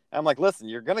out. And I'm like, listen,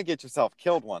 you're going to get yourself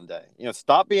killed one day.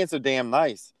 Stop being so damn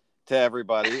nice to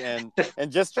everybody and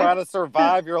just try to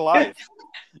survive your life.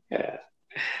 Yeah.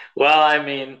 Well, I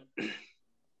mean,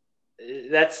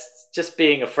 that's just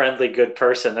being a friendly, good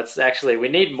person. That's actually, we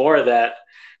need more of that.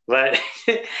 But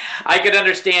I could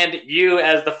understand you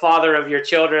as the father of your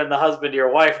children, the husband of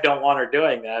your wife, don't want her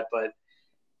doing that. But,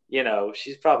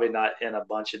 she's probably not in a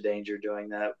bunch of danger doing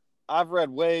that. I've read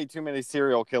way too many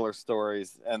serial killer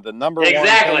stories, and the number one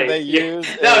thing they use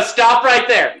No, stop right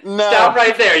there. No. Stop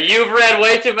right there. You've read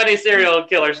way too many serial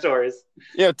killer stories.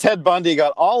 Ted Bundy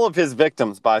got all of his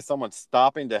victims by someone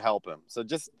stopping to help him. So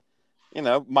just,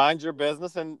 mind your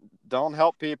business and don't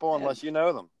help people unless you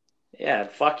know them. Yeah,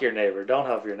 fuck your neighbor. Don't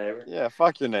help your neighbor. Yeah,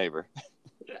 fuck your neighbor.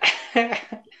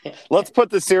 Let's put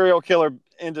the serial killer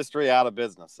industry out of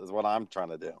business is what I'm trying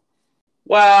to do.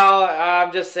 Well,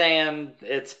 I'm just saying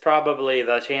it's probably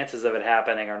the chances of it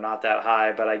happening are not that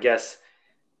high, but I guess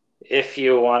if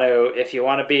you want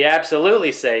to be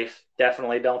absolutely safe,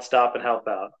 definitely don't stop and help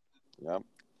out. Yep.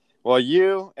 Well,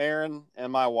 you, Aaron,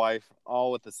 and my wife,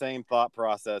 all with the same thought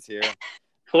process here.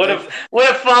 would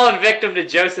have fallen victim to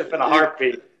Joseph in a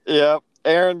heartbeat. Yep.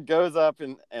 Aaron goes up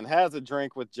and has a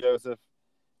drink with Joseph.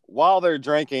 While they're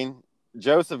drinking,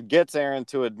 Joseph gets Aaron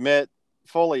to admit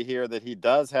fully here that he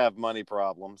does have money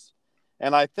problems.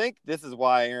 And I think this is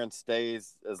why Aaron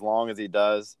stays as long as he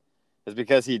does, is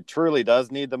because he truly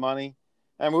does need the money.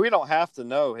 I mean, we don't have to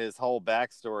know his whole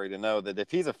backstory to know that if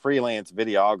he's a freelance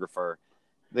videographer,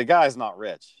 the guy's not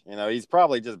rich. He's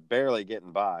probably just barely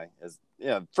getting by.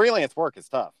 Freelance work is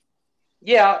tough.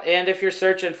 Yeah, and if you're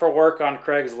searching for work on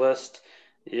Craigslist,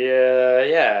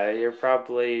 you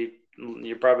probably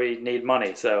need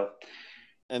money. So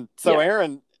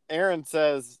Aaron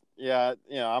says,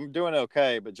 I'm doing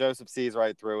okay, but Joseph sees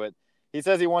right through it. He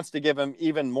says he wants to give him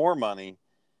even more money,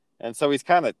 and so he's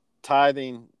kind of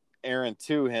tithing Aaron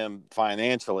to him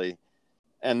financially.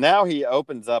 And now he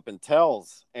opens up and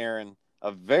tells Aaron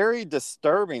a very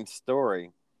disturbing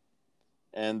story.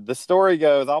 And the story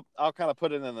goes, I'll kind of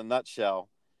put it in a nutshell,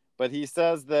 but he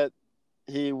says that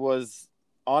he was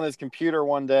on his computer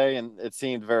one day and it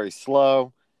seemed very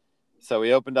slow. So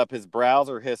he opened up his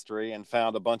browser history and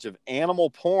found a bunch of animal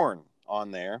porn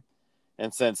on there.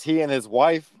 And since he and his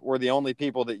wife were the only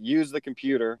people that used the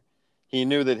computer, he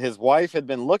knew that his wife had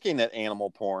been looking at animal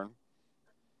porn.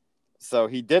 So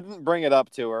he didn't bring it up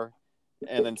to her.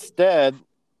 And instead,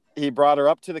 he brought her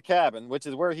up to the cabin, which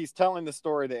is where he's telling the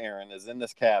story to Aaron, is in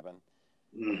this cabin.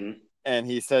 Mm-hmm. And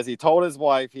he says he told his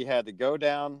wife he had to go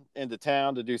down into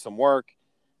town to do some work.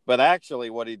 But actually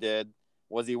what he did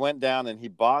was he went down and he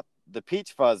bought the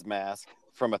Peach Fuzz mask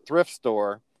from a thrift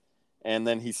store. And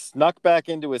then he snuck back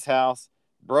into his house,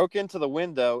 broke into the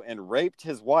window, and raped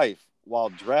his wife while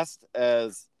dressed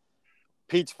as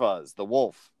Peach Fuzz, the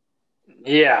wolf.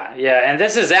 Yeah. And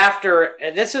this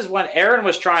is when Aaron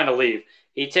was trying to leave.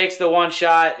 He takes the one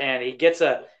shot and he gets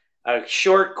a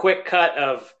short, quick cut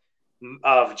of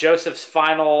Joseph's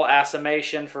final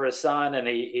assummation for his son, and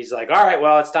he's like, all right,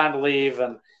 well, it's time to leave,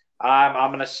 and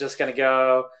I'm just gonna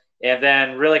go. And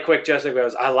then really quick, Joseph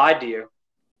goes, I lied to you.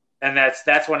 And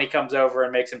that's when he comes over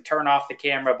and makes him turn off the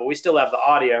camera, but we still have the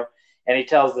audio, and he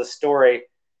tells the story.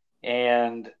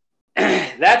 And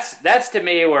that's to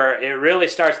me where it really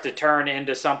starts to turn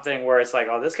into something where it's like,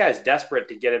 oh, this guy's desperate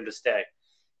to get him to stay.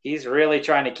 He's really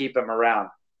trying to keep him around.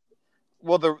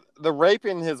 Well, the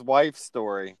raping his wife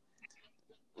story.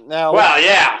 Now, well,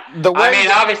 yeah.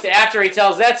 Obviously, after he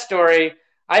tells that story,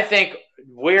 I think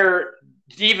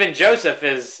even Joseph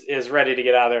is ready to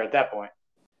get out of there at that point.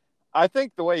 I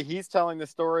think the way he's telling the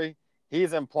story,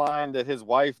 he's implying that his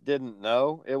wife didn't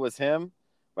know it was him.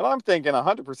 But I'm thinking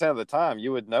 100% of the time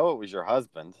you would know it was your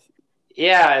husband.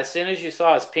 Yeah, as soon as you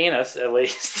saw his penis, at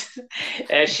least.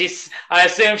 I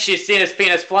assume she's seen his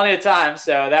penis plenty of times,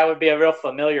 so that would be a real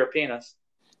familiar penis.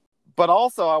 But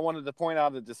also, I wanted to point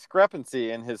out a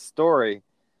discrepancy in his story.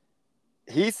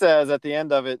 He says at the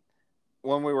end of it,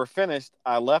 when we were finished,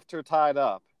 I left her tied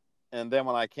up. And then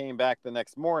when I came back the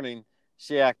next morning,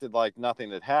 she acted like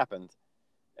nothing had happened.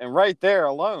 And right there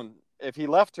alone, if he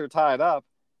left her tied up,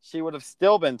 she would have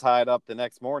still been tied up the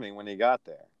next morning when he got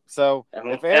there. So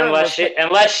unless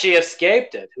she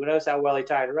escaped it, who knows how well he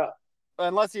tied her up?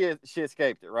 Unless she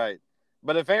escaped it, right?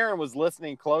 But if Aaron was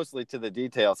listening closely to the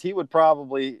details, he would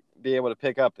probably be able to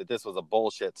pick up that this was a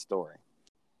bullshit story.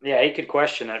 Yeah, he could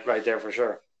question it right there for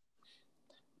sure.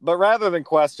 But rather than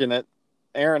question it,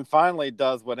 Aaron finally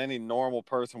does what any normal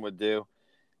person would do,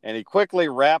 and he quickly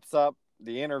wraps up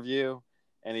the interview,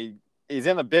 and he's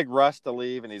in a big rush to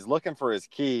leave, and he's looking for his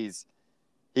keys.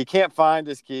 He can't find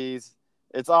his keys.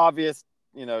 It's obvious,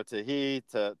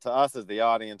 to us as the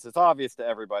audience, it's obvious to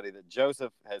everybody that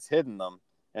Joseph has hidden them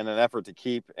in an effort to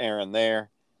keep Aaron there.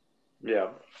 Yeah.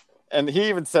 And he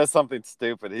even says something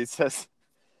stupid. He says,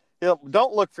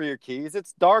 don't look for your keys.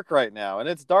 It's dark right now, and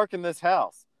it's dark in this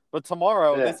house. But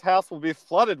tomorrow, this house will be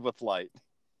flooded with light.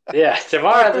 Yeah,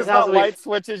 tomorrow this house will light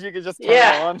switches you can just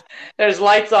turn on. There's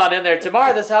lights on in there.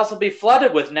 Tomorrow, this house will be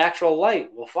flooded with natural light.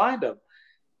 We'll find them.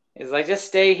 He's like, just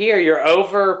stay here. You're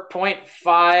over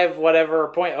 0.5,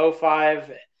 whatever,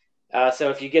 0.05. So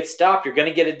if you get stopped, you're going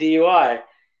to get a DUI.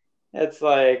 It's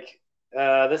like,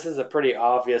 this is a pretty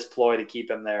obvious ploy to keep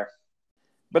him there.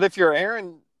 But if you're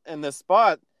Aaron in this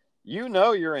spot,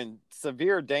 you're in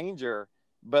severe danger,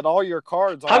 but all your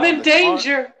cards are I'm in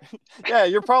danger. Yeah,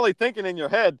 you're probably thinking in your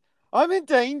head, I'm in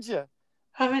danger.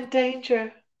 I'm in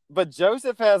danger. But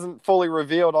Joseph hasn't fully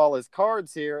revealed all his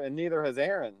cards here, and neither has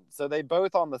Aaron. So they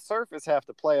both on the surface have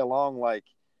to play along like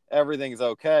everything's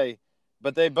okay.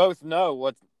 But they both know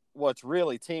what's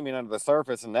really teeming under the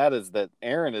surface, and that is that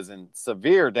Aaron is in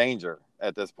severe danger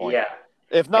at this point. Yeah.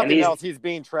 If nothing else, he's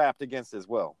being trapped against his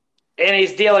will. And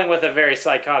he's dealing with a very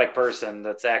psychotic person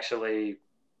that's actually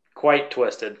quite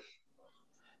twisted.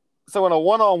 So in a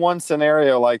one-on-one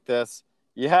scenario like this,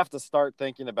 you have to start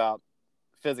thinking about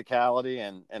physicality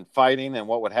and fighting and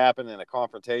what would happen in a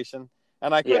confrontation.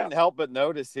 And I couldn't help but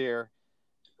notice here,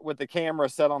 with the camera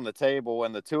set on the table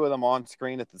and the two of them on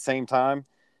screen at the same time,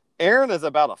 Aaron is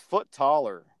about a foot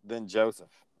taller than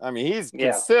Joseph. I mean, he's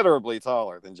considerably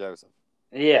taller than Joseph.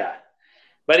 Yeah.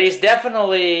 But he's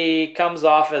definitely comes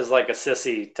off as like a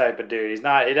sissy type of dude. He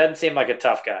doesn't seem like a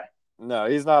tough guy. No,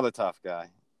 he's not a tough guy.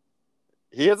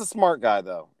 He is a smart guy,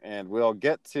 though, and we'll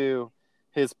get to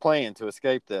his plan to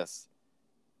escape this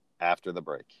after the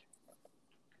break.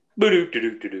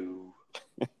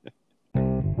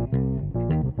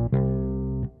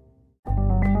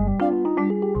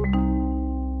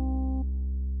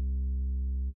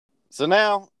 So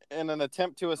now, in an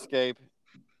attempt to escape,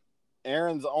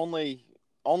 Aaron's only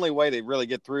way to really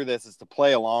get through this is to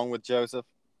play along with Joseph.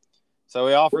 So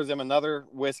he offers him another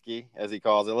whiskey, as he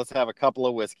calls it. Let's have a couple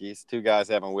of whiskeys. Two guys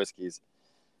having whiskeys.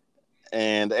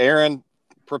 And Aaron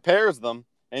prepares them.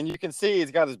 And you can see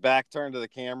he's got his back turned to the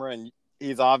camera, and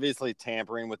he's obviously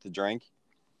tampering with the drink.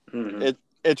 Mm-hmm.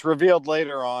 It's revealed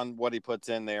later on what he puts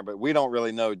in there, but we don't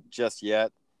really know just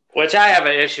yet. Which I have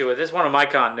an issue with. This is one of my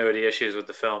continuity issues with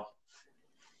the film.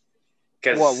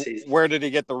 Because Where did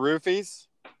he get the roofies?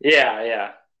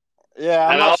 yeah. Yeah,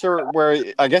 I'm And not sure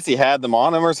where. I guess he had them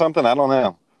on him or something. I don't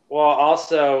know. well,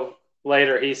 also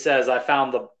later he says, I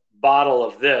found the bottle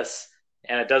of this,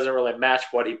 and it doesn't really match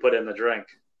what he put in the drink.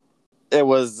 It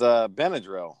was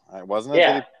Benadryl, wasn't it?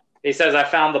 Yeah. He says, I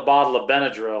found the bottle of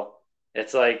Benadryl.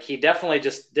 It's like he definitely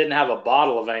just didn't have a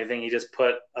bottle of anything. He just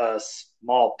put a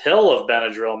small pill of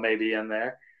Benadryl maybe in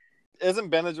there.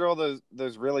 Isn't Benadryl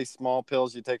those really small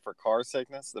pills you take for car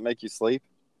sickness that make you sleep?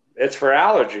 It's for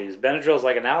allergies. Benadryl is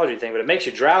like an allergy thing, but it makes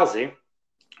you drowsy.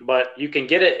 But you can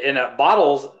get it in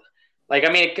bottles. Like,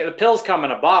 I mean, the pills come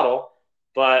in a bottle,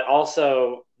 but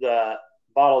also the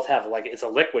bottles have it's a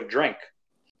liquid drink.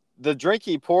 The drink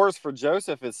he pours for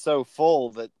Joseph is so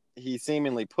full that he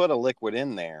seemingly put a liquid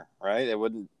in there, right? It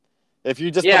wouldn't. If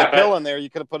you just put a pill in there, you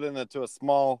could have put it into a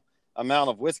small amount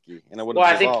of whiskey, and it would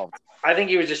have dissolved. I think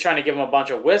he was just trying to give him a bunch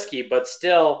of whiskey, but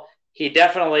still, he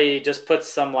definitely just puts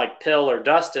some pill or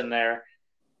dust in there,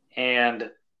 and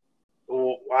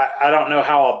I don't know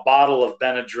how a bottle of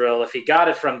Benadryl, if he got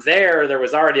it from there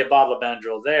was already a bottle of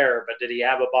Benadryl there, but did he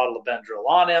have a bottle of Benadryl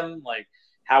on him?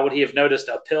 How would he have noticed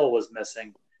a pill was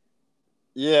missing?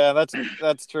 Yeah,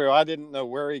 that's true. I didn't know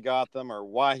where he got them or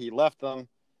why he left them,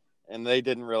 and they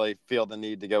didn't really feel the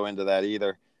need to go into that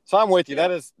either. So I'm with you.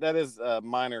 Yeah. That is a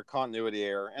minor continuity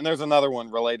error, and there's another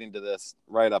one relating to this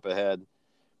right up ahead.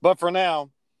 But for now,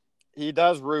 he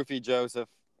does roofie Joseph,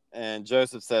 and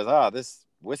Joseph says, this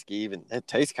whiskey it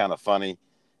tastes kind of funny.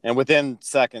 And within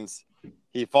seconds,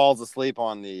 he falls asleep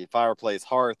on the fireplace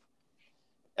hearth.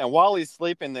 And while he's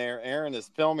sleeping there, Aaron is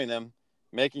filming him,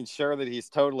 making sure that he's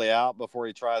totally out before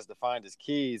he tries to find his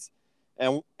keys.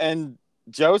 And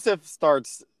Joseph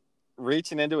starts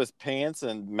reaching into his pants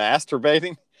and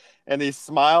masturbating, and he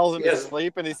smiles in his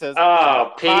sleep, and he says,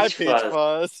 "Oh, Peach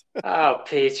Fuzz." Oh,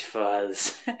 Peach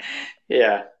Fuzz.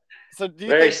 Yeah. So do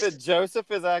you think that Joseph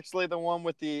is actually the one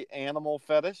with the animal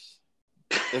fetish?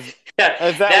 Is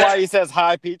that why he says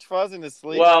hi, Peach Fuzz in his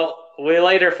sleep? Well, we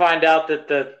later find out that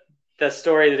the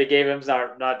story that he gave him is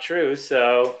not true.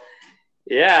 So,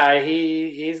 yeah,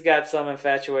 he's got some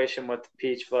infatuation with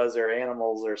Peach Fuzz or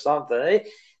animals or something.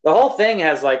 The whole thing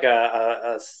has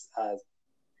a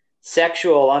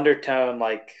sexual undertone,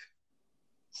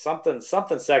 something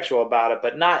sexual about it,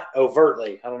 but not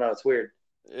overtly. I don't know. It's weird.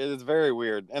 It is very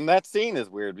weird. And that scene is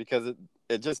weird because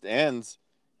it just ends,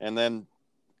 and then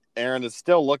Aaron is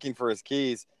still looking for his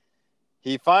keys.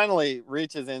 He finally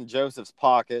reaches in Joseph's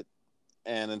pocket,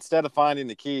 and instead of finding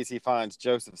the keys, he finds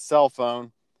Joseph's cell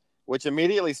phone, which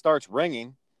immediately starts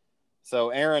ringing. So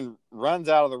Aaron runs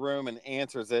out of the room and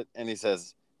answers it, and he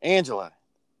says, Angela,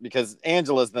 because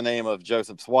Angela is the name of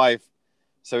Joseph's wife.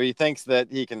 So he thinks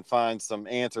that he can find some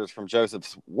answers from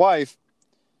Joseph's wife.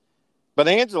 But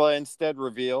Angela instead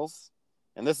reveals,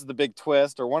 and this is the big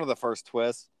twist, or one of the first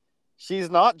twists, she's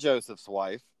not Joseph's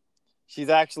wife. She's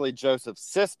actually Joseph's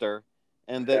sister,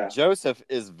 and that Joseph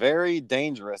is very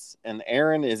dangerous, and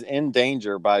Aaron is in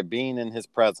danger by being in his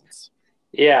presence.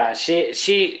 Yeah, she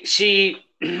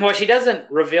well, she doesn't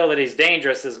reveal that he's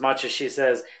dangerous as much as she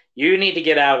says, you need to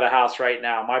get out of the house right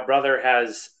now. My brother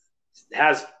has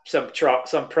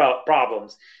some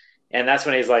problems. And that's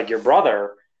when he's like, your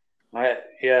brother?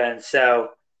 Yeah, and so,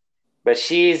 but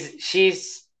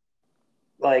she's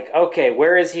like, okay,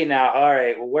 where is he now? All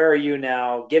right, well, where are you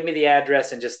now? Give me the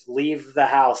address and just leave the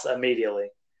house immediately.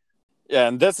 Yeah,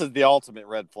 and this is the ultimate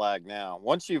red flag now.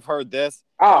 Once you've heard this,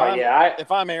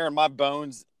 if I'm Aaron, my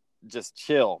bones just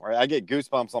chill, right? I get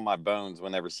goosebumps on my bones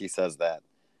whenever she says that.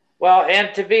 Well,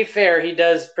 and to be fair, he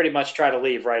does pretty much try to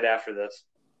leave right after this.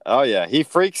 Oh, yeah. He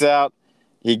freaks out.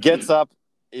 He gets up.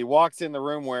 He walks in the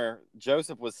room where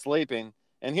Joseph was sleeping.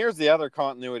 And here's the other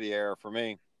continuity error for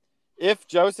me. If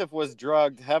Joseph was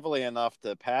drugged heavily enough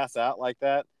to pass out like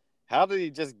that, how did he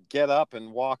just get up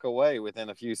and walk away within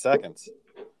a few seconds?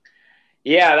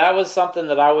 Yeah, that was something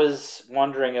that I was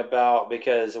wondering about,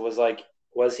 because it was like,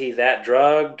 was he that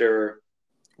drugged, or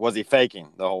was he faking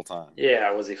the whole time? Yeah,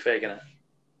 was he faking it?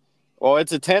 Well,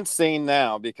 it's a tense scene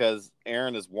now because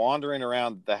Aaron is wandering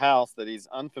around the house that he's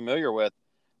unfamiliar with,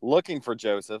 looking for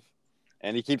Joseph,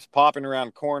 and he keeps popping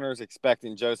around corners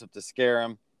expecting Joseph to scare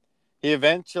him. He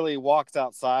eventually walks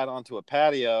outside onto a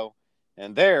patio,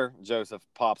 and there Joseph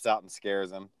pops out and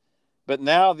scares him. But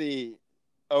now the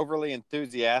overly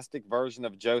enthusiastic version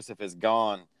of Joseph is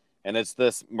gone, and it's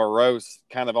this morose,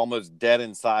 kind of almost dead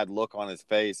inside look on his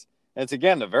face. And it's,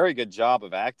 again, a very good job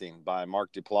of acting by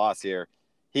Mark Duplass here.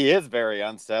 He is very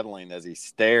unsettling as he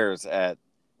stares at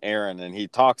Aaron, and he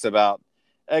talks about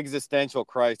existential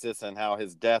crisis and how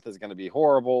his death is going to be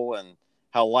horrible and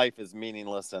how life is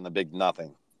meaningless and a big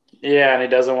nothing. Yeah, and he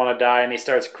doesn't want to die, and he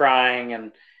starts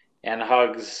crying and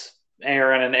hugs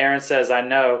Aaron, and Aaron says, I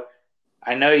know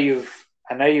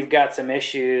you've got some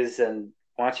issues, and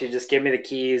why don't you just give me the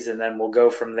keys, and then we'll go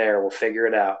from there. We'll figure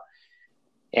it out."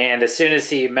 And as soon as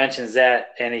he mentions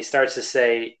that, and he starts to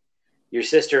say, "Your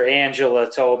sister Angela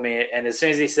told me," and as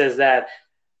soon as he says that,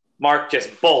 Mark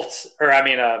just bolts, or I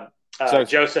mean,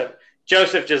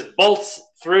 Joseph just bolts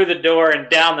through the door and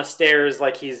down the stairs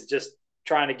like he's just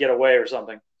trying to get away or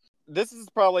something. This is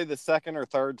probably the second or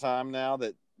third time now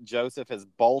that Joseph has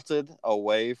bolted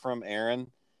away from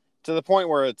Aaron to the point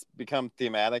where it's become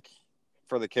thematic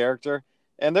for the character.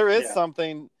 And there is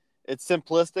something, it's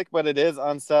simplistic, but it is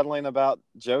unsettling about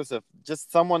Joseph.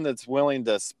 Just someone that's willing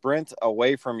to sprint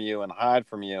away from you and hide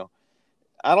from you.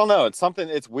 I don't know. It's something,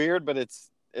 it's weird, but it's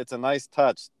a nice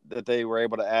touch that they were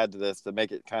able to add to this to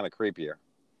make it kind of creepier.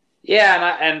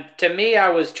 Yeah, and to me, I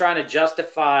was trying to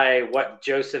justify what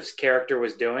Joseph's character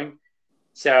was doing.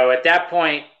 So at that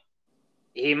point,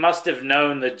 he must have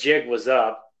known the jig was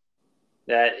up,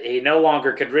 that he no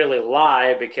longer could really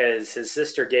lie because his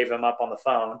sister gave him up on the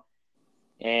phone.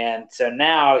 And so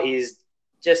now he's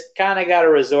just kind of got to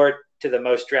resort to the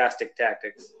most drastic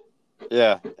tactics.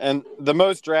 Yeah, and the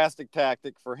most drastic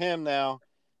tactic for him now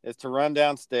is to run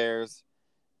downstairs.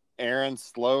 Aaron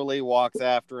slowly walks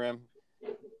after him.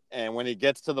 And when he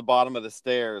gets to the bottom of the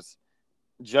stairs,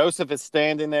 Joseph is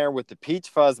standing there with the Peach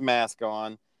Fuzz mask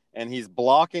on, and he's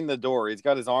blocking the door. He's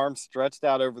got his arms stretched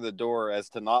out over the door as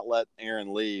to not let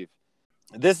Aaron leave.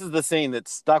 This is the scene that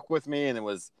stuck with me, and it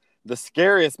was the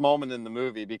scariest moment in the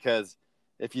movie because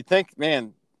if you think,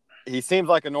 man, he seems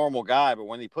like a normal guy, but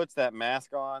when he puts that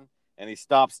mask on and he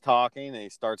stops talking and he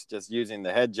starts just using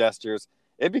the head gestures,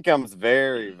 it becomes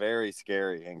very, very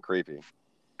scary and creepy.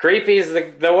 Creepy is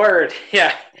the word.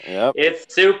 Yeah. Yep.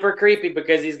 It's super creepy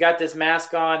because he's got this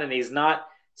mask on and he's not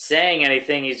saying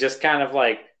anything. He's just kind of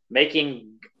like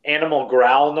making animal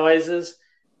growl noises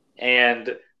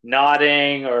and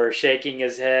nodding or shaking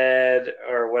his head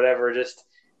or whatever, just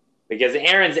because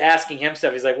Aaron's asking him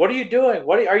stuff. He's like, "What are you doing?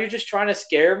 Are you just trying to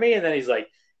scare me?" And then he's like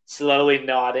slowly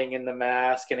nodding in the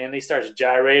mask, and then he starts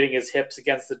gyrating his hips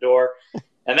against the door.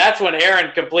 And that's when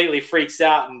Aaron completely freaks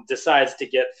out and decides to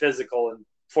get physical and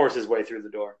force his way through the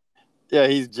door. Yeah,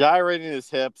 he's gyrating his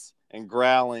hips and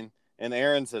growling, and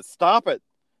Aaron says, "Stop it,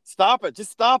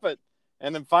 just stop it."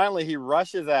 And then finally he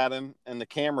rushes at him, and the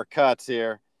camera cuts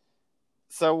here.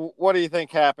 So what do you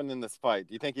think happened in this fight?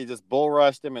 Do you think he just bull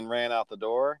rushed him and ran out the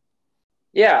door?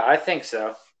 Yeah, I think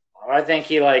so. I think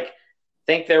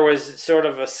think there was sort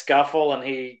of a scuffle, and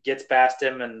he gets past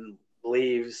him and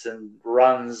leaves and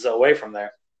runs away from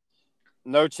there.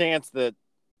 No chance that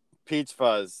Peach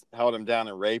Fuzz held him down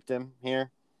and raped him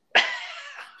here?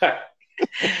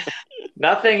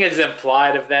 Nothing is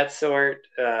implied of that sort.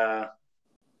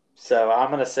 So I'm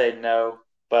going to say no.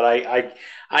 But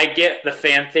I get the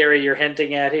fan theory you're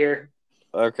hinting at here.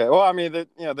 Okay. Well, I mean,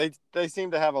 they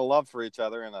seem to have a love for each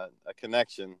other and a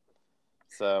connection.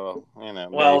 So,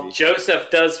 Well, maybe.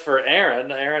 Joseph does for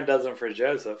Aaron. Aaron doesn't for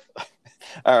Joseph.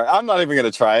 All right. I'm not even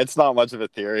going to try. It's not much of a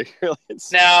theory, really.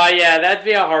 No, yeah, that'd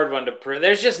be a hard one to prove.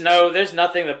 There's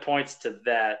nothing that points to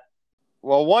that.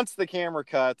 Well, once the camera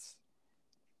cuts,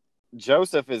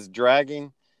 Joseph is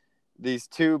dragging these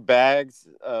two bags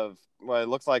of, well, it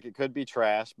looks like it could be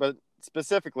trash, but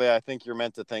specifically, I think you're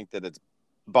meant to think that it's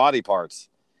body parts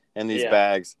in these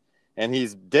bags, and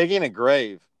he's digging a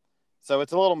grave. So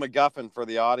it's a little MacGuffin for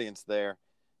the audience there.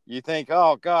 You think,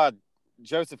 oh, God,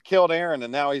 Joseph killed Aaron,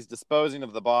 and now he's disposing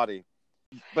of the body.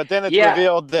 But then it's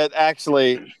revealed that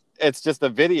actually it's just a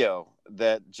video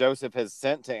that Joseph has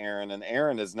sent to Aaron, and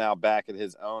Aaron is now back at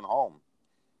his own home.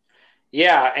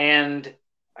 Yeah, and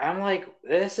I'm like,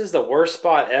 this is the worst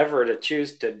spot ever to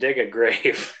choose to dig a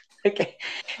grave.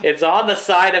 It's on the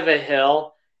side of a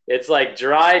hill. It's like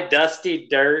dry, dusty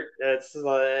dirt. It's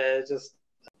just,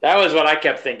 that was what I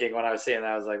kept thinking when I was seeing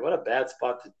that. I was like, what a bad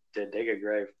spot to dig a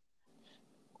grave.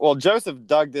 Well, Joseph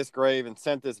dug this grave and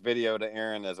sent this video to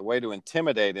Aaron as a way to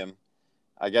intimidate him.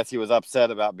 I guess he was upset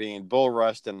about being bull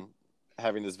rushed and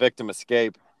having his victim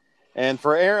escape. And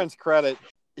for Aaron's credit,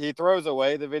 he throws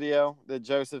away the video that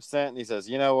Joseph sent, and he says,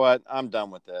 "You know what? I'm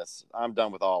done with this. I'm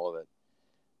done with all of it."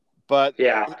 But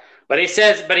yeah, but he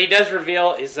does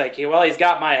reveal, he's like, he's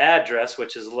got my address,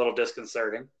 which is a little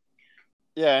disconcerting.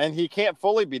 Yeah, and he can't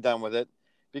fully be done with it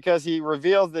because he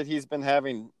reveals that he's been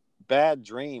having bad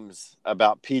dreams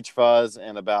about Peach Fuzz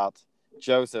and about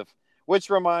Joseph, which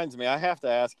reminds me, I have to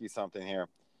ask you something here.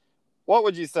 What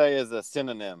would you say is a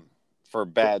synonym for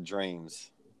bad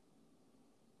dreams?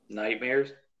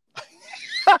 Nightmares.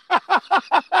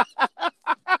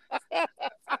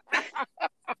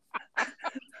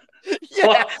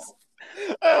 Yes.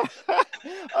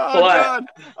 Oh What? God!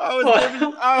 I was What?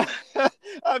 giving.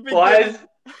 I've been Why giving. is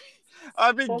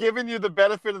I've been giving you the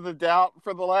benefit of the doubt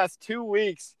for the last 2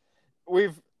 weeks.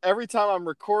 Every time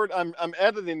I'm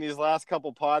editing these last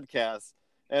couple podcasts,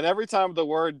 and every time the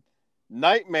word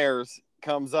nightmares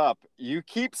comes up, you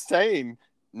keep saying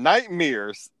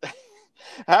nightmares.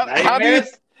 How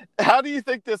nightmares? do you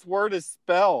think this word is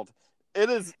spelled? It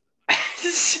is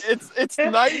it's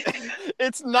night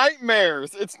it's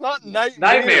nightmares. It's not Nightmare.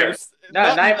 nightmares. No,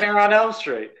 Not Nightmare on Elm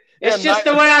Street. yeah, It's just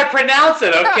the way I pronounce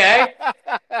it, okay?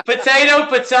 Potato.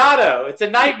 It's a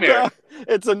nightmare. No,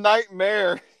 it's a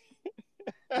nightmare.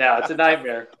 No, it's a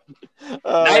nightmare.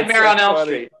 Oh, Nightmare so on Elm funny.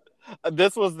 Street.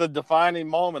 This was the defining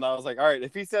moment. I was like, all right,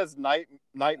 if he says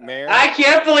nightmare. I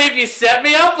can't believe you set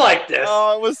me up like this.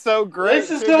 Oh, it was so great.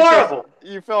 This is horrible.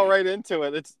 You fell right into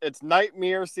it. It's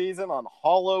nightmare season on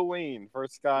Halloween for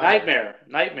Sky.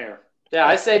 Nightmare. Yeah,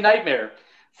 I say nightmare.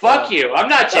 Fuck you. I'm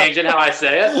not changing how I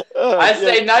say it. I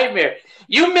say nightmare.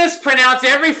 You mispronounce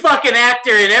every fucking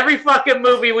actor in every fucking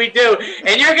movie we do,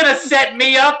 and you're going to set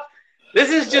me up? This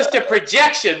is just a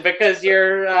projection because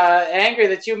you're angry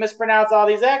that you mispronounce all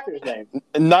these actors' names.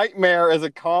 Nightmare is a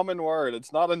common word.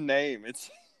 It's not a name. It's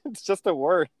just a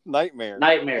word. Nightmare.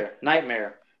 Nightmare.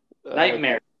 Mayor.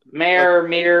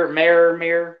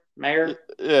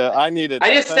 Yeah, I need it.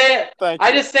 I just say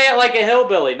it like a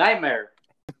hillbilly. Nightmare.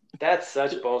 That's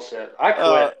such bullshit. I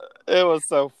quit. It was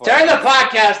so fun. Turn the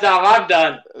podcast off. I'm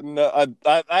done. No,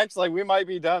 I actually, we might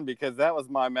be done because that was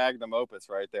my magnum opus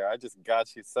right there. I just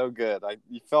got you so good.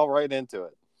 You fell right into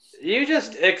it. You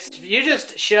just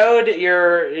showed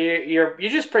you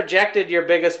just projected your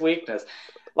biggest weakness.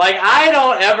 Like, I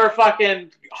don't ever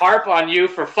fucking harp on you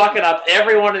for fucking up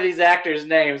every one of these actors'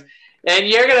 names, and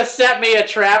you're gonna set me a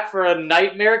trap for a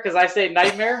nightmare because I say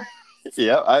nightmare.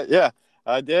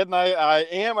 I did, and I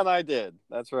am, and I did.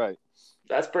 That's right.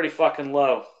 That's pretty fucking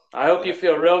low. I hope you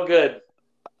feel real good.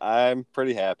 I'm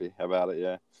pretty happy about it,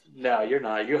 yeah. No, you're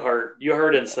not. You hurt. You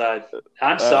hurt inside.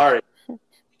 I'm sorry.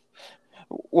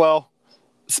 Well,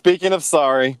 speaking of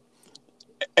sorry,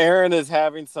 Aaron is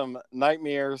having some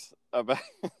nightmares about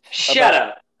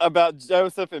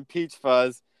Joseph and Peach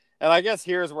Fuzz. And I guess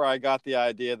here's where I got the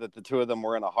idea that the two of them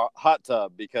were in a hot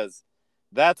tub, because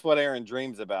that's what Aaron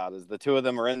dreams about, is the two of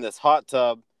them are in this hot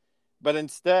tub. But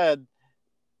instead,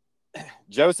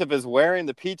 Joseph is wearing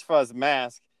the Peach Fuzz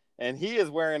mask, and he is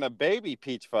wearing a baby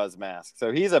Peach Fuzz mask.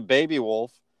 So he's a baby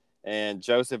wolf, and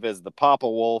Joseph is the papa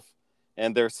wolf,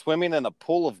 and they're swimming in a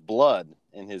pool of blood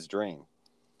in his dream.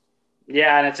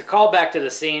 Yeah, and it's a callback to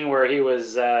the scene where he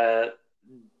was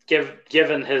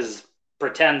given his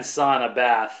pretend son a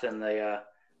bath in the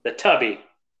tubby.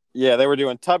 Yeah, they were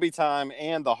doing tubby time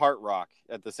and the heart rock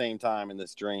at the same time in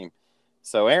this dream.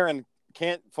 So Aaron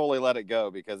can't fully let it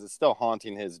go because it's still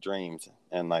haunting his dreams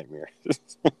and nightmares.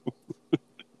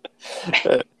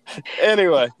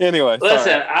 Anyway.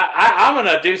 Listen, I'm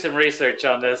gonna do some research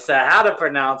on this. How to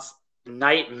pronounce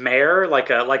nightmare, like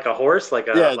a horse, like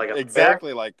a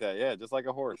exactly bear? Like that. Yeah, just like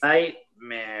a horse.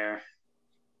 Nightmare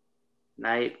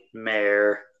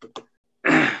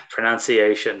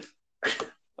pronunciation.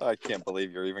 I can't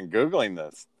believe you're even Googling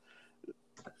this.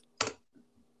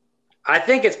 I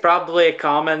think it's probably a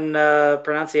common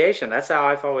pronunciation. That's how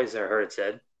I've always heard it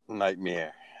said.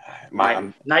 Nightmare.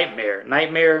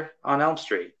 Nightmare on Elm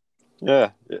Street. Yeah.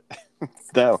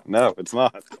 No, it's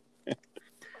not.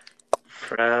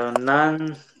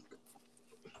 Pronunciation.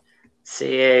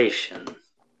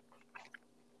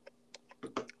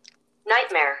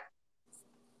 Nightmare.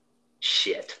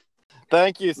 Shit.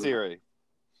 Thank you, Siri.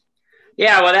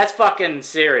 Yeah, well, that's fucking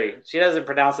Siri. She doesn't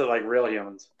pronounce it like real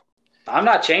humans. I'm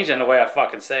not changing the way I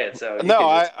fucking say it. So no,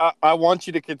 I want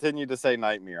you to continue to say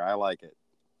nightmare. I like it.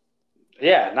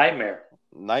 Yeah, nightmare.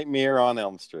 Nightmare on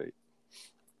Elm Street.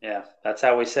 Yeah, that's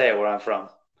how we say it where I'm from.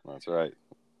 That's right.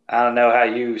 I don't know how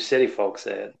you city folks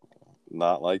say it.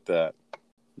 Not like that.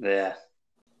 Yeah.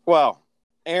 Well,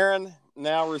 Aaron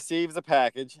now receives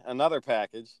another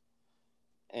package,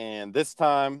 and this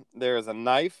time there is a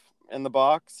knife in the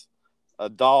box, a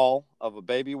doll of a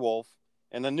baby wolf,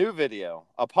 and a new video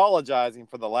apologizing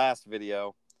for the last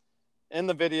video. In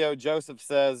the video, Joseph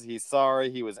says he's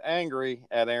sorry. He was angry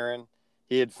at Aaron.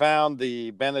 He had found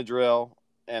the Benadryl,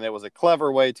 and it was a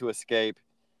clever way to escape,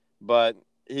 but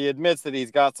he admits that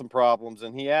he's got some problems,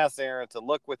 and he asks Aaron to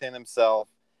look within himself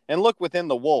and look within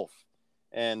the wolf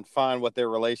and find what their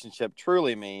relationship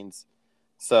truly means.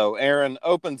 So Aaron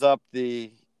opens up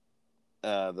the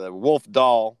wolf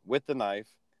doll with the knife.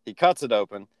 He cuts it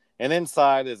open, and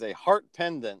inside is a heart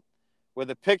pendant with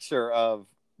a picture of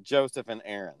Joseph and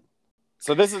Aaron.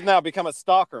 So this has now become a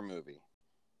stalker movie.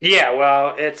 Yeah,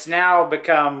 well, it's now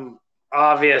become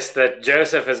obvious that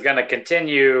Joseph is going to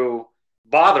continue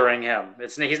bothering him.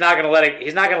 He's not going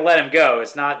to let him go.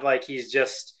 It's not like he's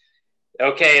just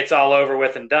okay, it's all over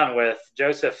with and done with.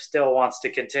 Joseph still wants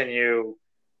to continue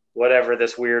whatever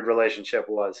this weird relationship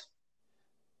was.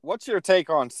 What's your take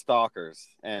on stalkers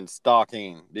and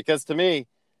stalking? Because to me,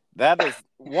 that is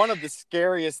one of the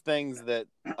scariest things that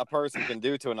a person can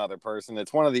do to another person.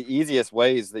 It's one of the easiest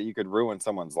ways that you could ruin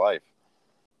someone's life.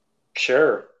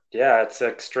 Sure. Yeah, it's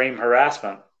extreme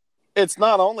harassment. It's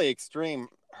not only extreme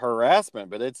harassment,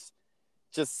 but it's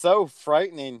just so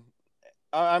frightening.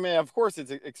 I mean, of course,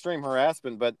 it's extreme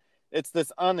harassment, but it's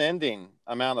this unending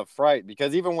amount of fright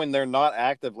because even when they're not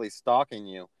actively stalking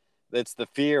you, it's the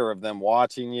fear of them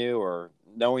watching you or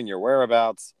knowing your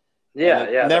whereabouts. Yeah,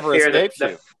 yeah. Never escapes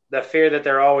you. The fear that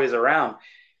they're always around.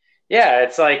 Yeah,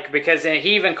 it's like because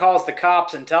he even calls the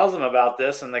cops and tells them about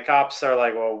this, and the cops are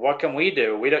like, "Well, what can we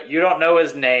do? You don't know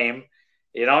his name.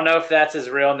 You don't know if that's his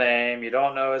real name. You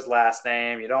don't know his last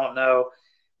name. You don't know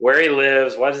where he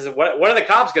lives. What are the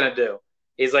cops going to do?"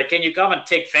 He's like, "Can you come and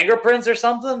take fingerprints or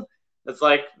something?" It's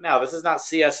like, no, this is not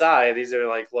CSI. These are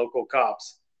like local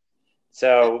cops.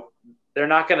 So they're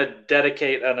not going to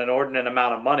dedicate an inordinate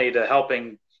amount of money to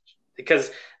helping because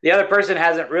the other person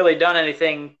hasn't really done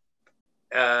anything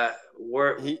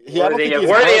worthy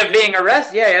of being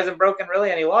arrested. Yeah, he hasn't broken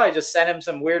really any law. He just sent him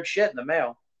some weird shit in the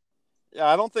mail. Yeah,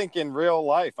 I don't think in real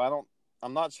life,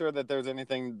 I'm not sure that there's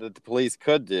anything that the police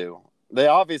could do. They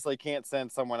obviously can't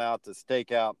send someone out to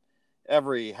stake out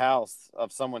every house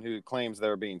of someone who claims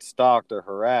they're being stalked or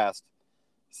harassed.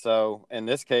 So in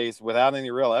this case, without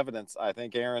any real evidence, I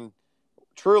think Aaron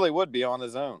truly would be on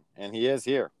his own, and he is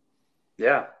here.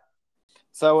 Yeah.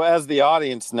 So as the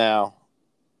audience now,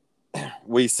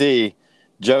 we see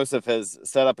Joseph has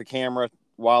set up a camera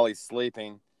while he's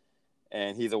sleeping,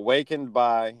 and he's awakened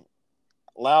by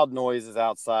loud noises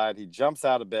outside. He jumps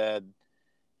out of bed.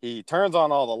 He turns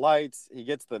on all the lights. He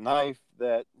gets the knife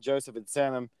that Joseph had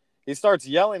sent him. He starts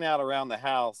yelling out around the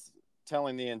house,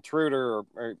 telling the intruder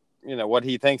or what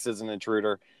he thinks is an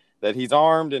intruder that he's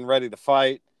armed and ready to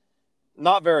fight.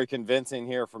 Not very convincing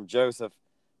here from Joseph.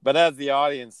 But as the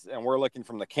audience, and we're looking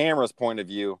from the camera's point of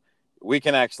view, we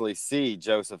can actually see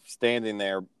Joseph standing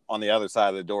there on the other side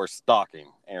of the door stalking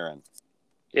Aaron.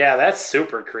 Yeah, that's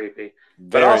super creepy.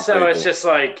 But also, creepy. It's just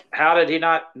like, how did he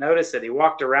not notice it? He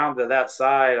walked around to that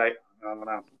side. I don't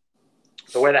know.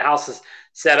 The way the house is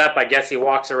set up, I guess he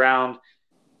walks around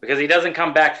because he doesn't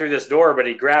come back through this door, but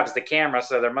he grabs the camera,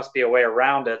 so there must be a way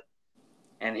around it.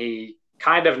 And he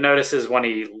kind of notices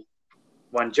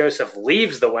when Joseph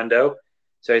leaves the window.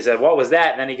 So he said, "What was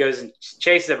that?" And then he goes and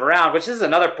chases him around, which is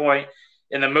another point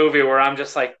in the movie where I'm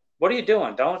just like, what are you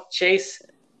doing? Don't chase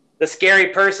the scary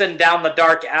person down the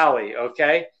dark alley,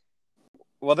 okay?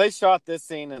 Well, they shot this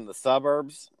scene in the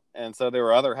suburbs, and so there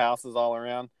were other houses all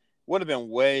around. Would have been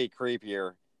way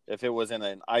creepier if it was in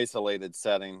an isolated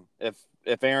setting.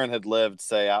 If Aaron had lived,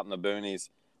 say, out in the boonies,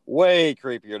 way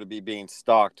creepier to be being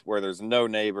stalked where there's no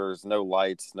neighbors, no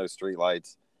lights, no street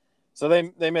lights. So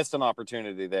they missed an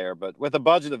opportunity there. But with a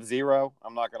budget of $0,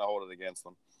 I'm not going to hold it against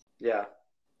them. Yeah.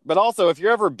 But also, if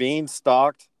you're ever being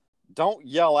stalked, don't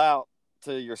yell out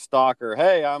to your stalker,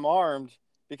 "Hey, I'm armed,"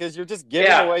 because you're just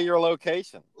giving away your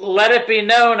location. Let it be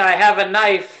known I have a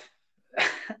knife.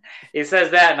 He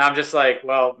says that, and I'm just like,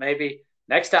 well, maybe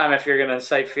next time if you're going to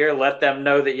incite fear, let them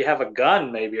know that you have a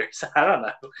gun, maybe, or something. I don't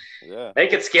know. Yeah.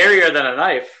 Make it scarier than a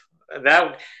knife.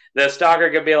 That the stalker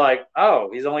could be like, "Oh,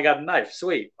 he's only got a knife.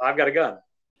 Sweet, I've got a gun."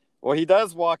 Well, he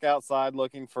does walk outside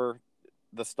looking for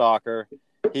the stalker.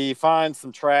 He finds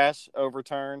some trash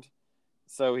overturned,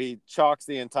 so he chalks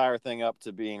the entire thing up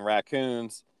to being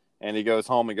raccoons, and he goes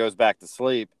home and goes back to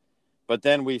sleep. But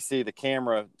then we see the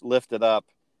camera lifted up,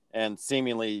 and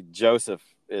seemingly Joseph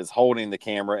is holding the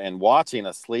camera and watching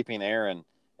a sleeping Aaron,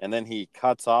 and then he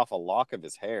cuts off a lock of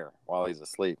his hair while he's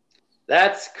asleep.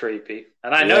 That's creepy.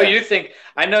 And I know you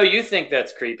think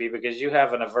that's creepy because you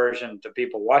have an aversion to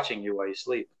people watching you while you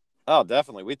sleep. Oh,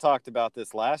 definitely. We talked about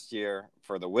this last year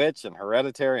for The Witch and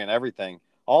Hereditary and everything.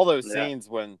 All those scenes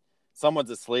when someone's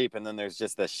asleep and then there's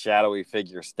just this shadowy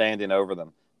figure standing over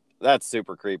them. That's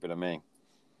super creepy to me.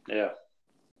 Yeah.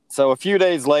 So a few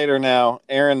days later now,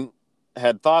 Aaron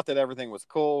had thought that everything was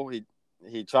cool.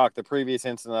 He chalked the previous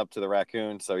incident up to the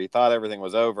raccoon, so he thought everything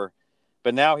was over.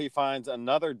 But now he finds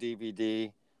another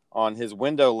DVD on his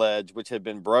window ledge, which had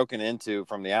been broken into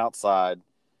from the outside.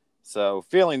 So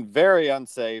feeling very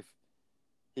unsafe,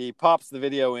 he pops the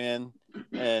video in,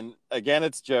 and again,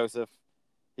 it's Joseph.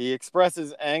 He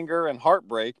expresses anger and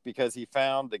heartbreak because he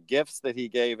found the gifts that he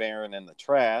gave Aaron in the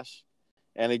trash.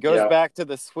 And he goes back to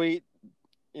the sweet,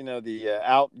 the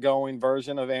outgoing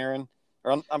version of Aaron.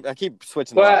 Or I keep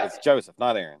switching up. It's Joseph,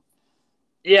 not Aaron.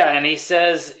 Yeah, and he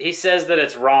says that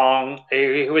it's wrong.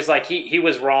 He was like, he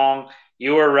was wrong.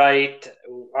 You were right.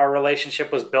 Our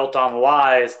relationship was built on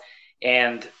lies.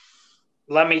 And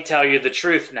let me tell you the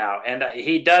truth now. And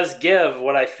he does give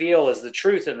what I feel is the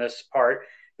truth in this part,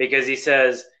 because he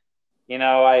says,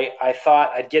 I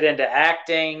thought I'd get into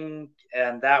acting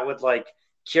and that would like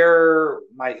cure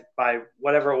my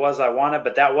whatever it was I wanted,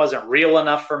 but that wasn't real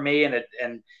enough for me, and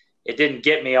it didn't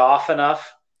get me off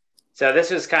enough. So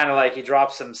this is kind of like he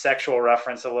drops some sexual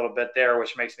reference a little bit there,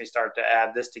 which makes me start to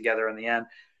add this together in the end.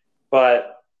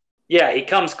 But yeah, he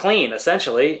comes clean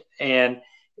essentially, and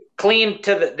clean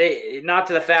to not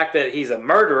to the fact that he's a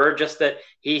murderer, just that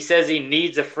he says he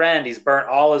needs a friend. He's burnt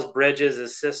all his bridges,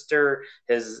 his sister,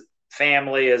 his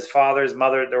family, his father, his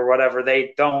mother, or whatever.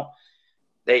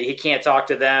 He can't talk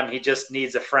to them. He just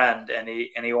needs a friend, and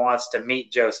he wants to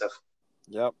meet Joseph.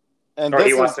 Yep. Or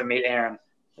he wants to meet Aaron.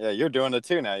 Yeah, you're doing it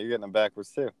too now. You're getting them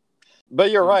backwards too.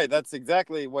 But you're right. That's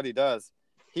exactly what he does.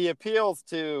 He appeals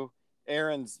to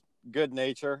Aaron's good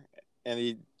nature, and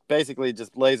he basically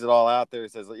just lays it all out there. He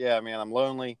says, yeah, man, I'm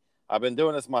lonely. I've been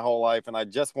doing this my whole life, and I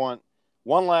just want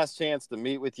one last chance to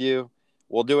meet with you.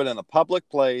 We'll do it in a public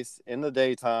place in the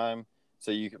daytime, so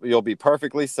you'll be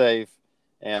perfectly safe,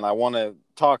 and I want to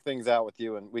talk things out with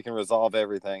you, and we can resolve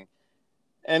everything.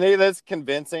 And that's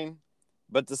convincing,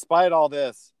 but despite all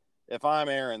this, if I'm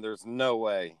Aaron, there's no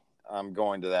way I'm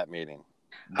going to that meeting.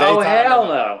 Oh, hell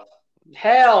no.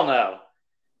 Hell no.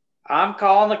 I'm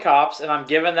calling the cops, and I'm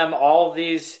giving them all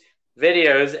these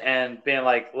videos and being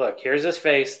like, look, here's his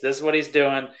face. This is what he's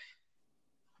doing.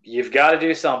 You've got to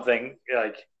do something.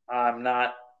 Like, I'm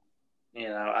not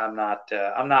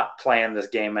playing this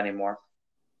game anymore.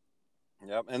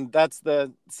 Yep. And that's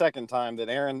the second time that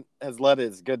Aaron has let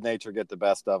his good nature get the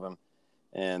best of him.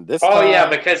 And this time... yeah,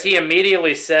 because he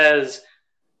immediately says,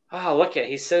 oh, look at,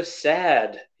 he's so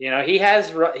sad. He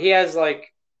has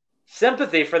like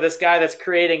sympathy for this guy that's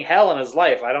creating hell in his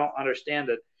life. I don't understand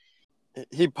it.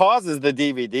 He pauses the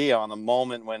DVD on a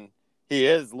moment when he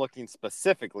is looking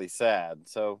specifically sad.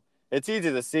 So it's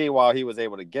easy to see why he was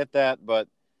able to get that. But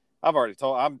I've already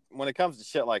when it comes to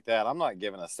shit like that, I'm not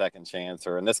giving a second chance,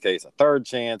 or in this case, a third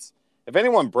chance. If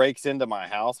anyone breaks into my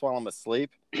house while I'm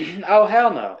asleep, oh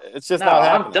hell no! It's just not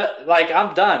happening.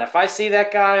 I'm done. If I see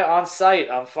that guy on sight,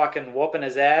 I'm fucking whooping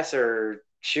his ass or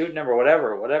shooting him or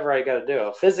whatever I got to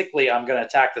do. Physically, I'm gonna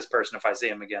attack this person if I see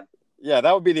him again. Yeah,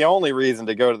 that would be the only reason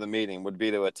to go to the meeting, would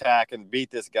be to attack and beat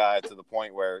this guy to the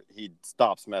point where he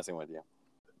stops messing with you.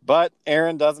 But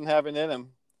Aaron doesn't have it in him,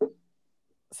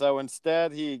 so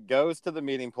instead he goes to the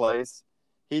meeting place.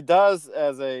 He does,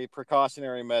 as a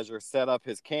precautionary measure, set up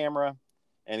his camera,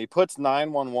 and he puts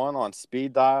 911 on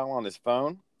speed dial on his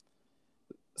phone.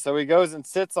 So he goes and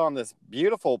sits on this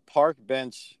beautiful park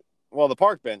bench. Well, the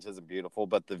park bench isn't beautiful,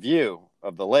 but the view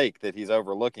of the lake that he's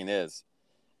overlooking is.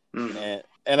 Mm.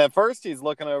 And at first he's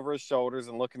looking over his shoulders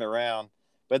and looking around,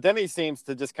 but then he seems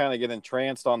to just kind of get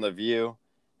entranced on the view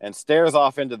and stares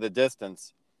off into the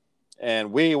distance.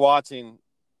 And we, watching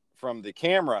from the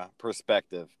camera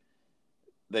perspective,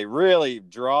 they really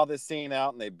draw the scene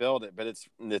out and they build it, but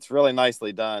it's really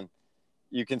nicely done.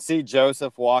 You can see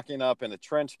Joseph walking up in a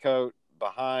trench coat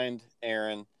behind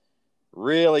Aaron,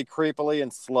 really creepily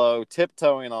and slow,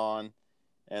 tiptoeing on,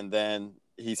 and then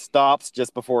he stops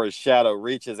just before his shadow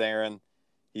reaches Aaron.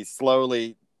 He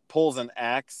slowly pulls an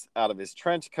axe out of his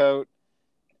trench coat,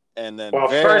 and then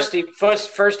first he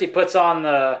puts on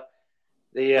the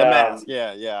mask.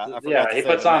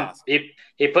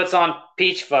 He puts on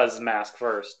Peach Fuzz mask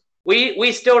first.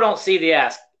 We still don't see the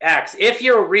axe. If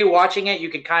you're rewatching it, you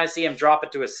can kind of see him drop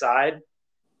it to his side,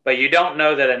 but you don't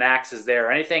know that an axe is there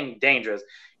or anything dangerous.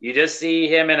 You just see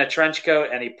him in a trench coat,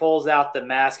 and he pulls out the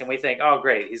mask, and we think, oh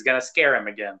great, he's gonna scare him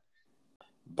again.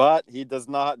 But he does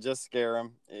not just scare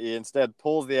him. He instead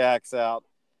pulls the axe out,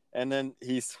 and then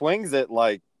he swings it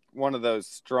like one of those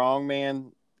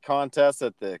strongman contests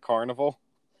at the carnival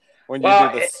when you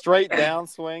do the straight down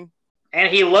swing.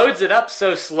 And he loads it up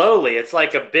so slowly. It's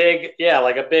like a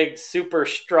big super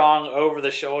strong over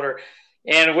the shoulder.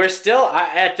 And we're still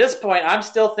at this point, I'm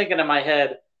still thinking in my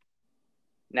head,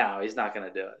 no, he's not going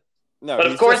to do it. No, but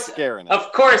of course, scaring him.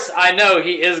 Of course, I know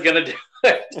he is going to do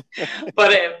it.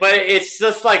 but it's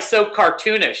just like so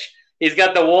cartoonish. He's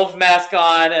got the wolf mask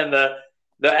on and the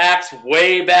axe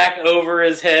way back over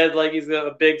his head, like he's got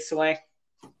a big swing.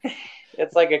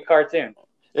 It's like a cartoon.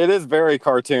 It is very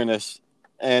cartoonish,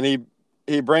 and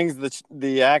he brings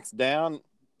the axe down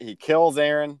He kills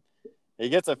Aaron. He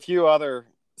gets a few other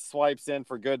swipes in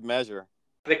for good measure.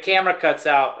 The camera cuts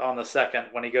out on the second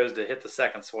when he goes to hit the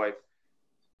second swipe.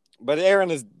 But Aaron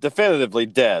is definitively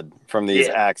dead from these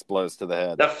axe blows to the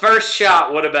head. The first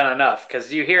shot would have been enough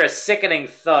because you hear a sickening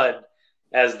thud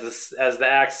as the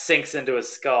axe sinks into his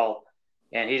skull,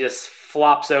 and he just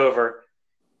flops over.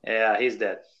 Yeah, he's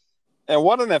dead. And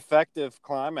what an effective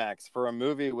climax for a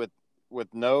movie with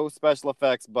no special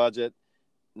effects budget,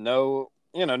 no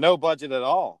budget at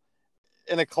all,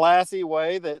 in a classy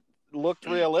way that looked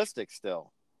realistic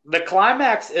still. The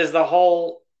climax is the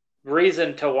whole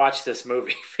reason to watch this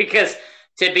movie because,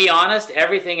 to be honest,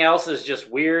 everything else is just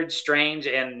weird, strange,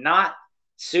 and not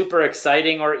super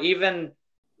exciting or even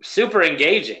super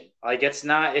engaging. Like it's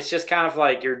just kind of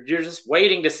like you're just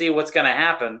waiting to see what's going to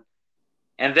happen.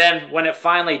 And then when it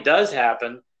finally does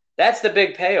happen, that's the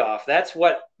big payoff. That's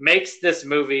what makes this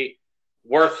movie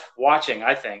worth watching,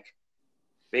 I think.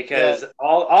 Because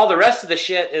all the rest of the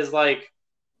shit is like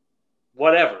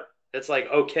whatever. It's like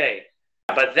okay.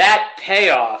 But that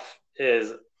payoff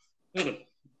is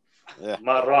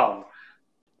marron.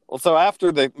 Well, so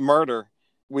after the murder,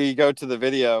 we go to the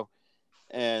video,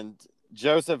 and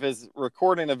Joseph is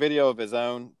recording a video of his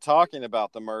own talking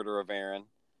about the murder of Aaron.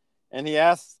 And he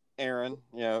asks Aaron,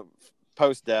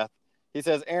 post-death, he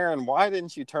says, Aaron, why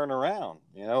didn't you turn around?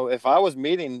 If I was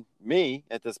meeting me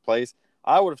at this place,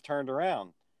 I would have turned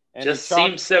around. And just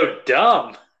seems so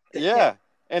dumb. Yeah.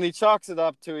 And he chalks it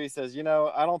up to, he says,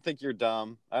 I don't think you're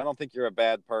dumb. I don't think you're a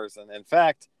bad person. In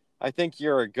fact, I think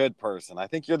you're a good person. I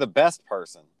think you're the best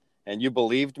person. And you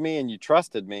believed me and you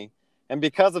trusted me. And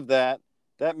because of that,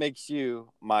 that makes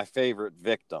you my favorite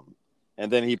victim.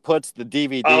 And then he puts the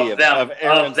DVD of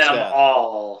Aaron's death.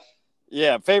 All.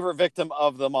 Yeah, favorite victim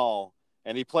of them all.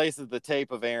 And he places the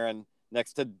tape of Aaron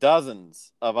next to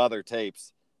dozens of other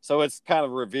tapes. So it's kind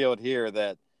of revealed here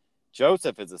that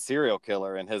Joseph is a serial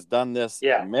killer and has done this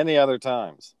many other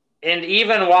times. And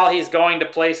even while he's going to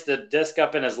place the disc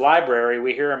up in his library,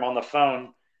 we hear him on the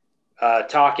phone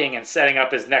talking and setting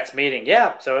up his next meeting.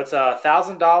 Yeah, so it's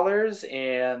 $1,000,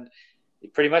 and you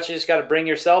pretty much just got to bring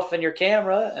yourself and your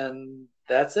camera, and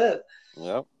that's it.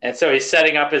 Yep. And so he's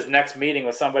setting up his next meeting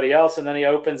with somebody else, and then he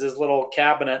opens his little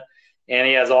cabinet, and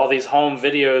he has all these home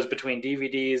videos between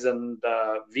DVDs and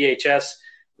VHS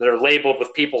that are labeled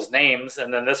with people's names,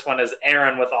 and then this one is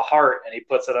Aaron with a heart, and he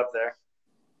puts it up there.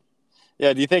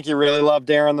 Yeah, do you think he really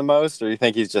loved Aaron the most, or do you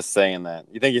think he's just saying that?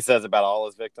 You think he says about all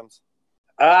his victims?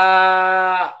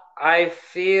 I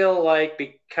feel like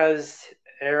because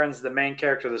Aaron's the main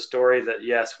character of the story that,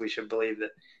 yes, we should believe that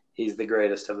he's the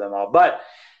greatest of them all. But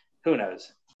who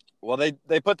knows? Well,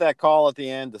 they put that call at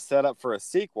the end to set up for a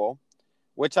sequel,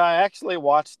 which I actually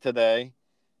watched today.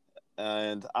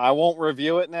 And I won't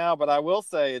review it now, but I will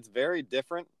say it's very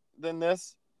different than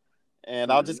this.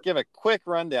 And I'll just give a quick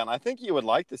rundown. I think you would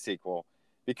like the sequel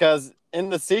because in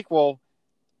the sequel,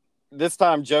 this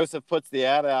time Joseph puts the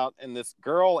ad out and this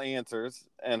girl answers.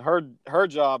 And her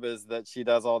job is that she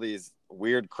does all these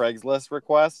weird Craigslist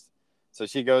requests. So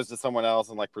she goes to someone else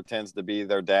and like pretends to be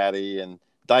their daddy and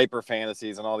diaper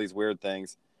fantasies and all these weird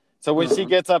things. So when she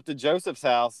gets up to Joseph's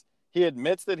house, he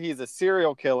admits that he's a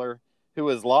serial killer who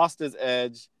has lost his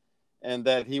edge and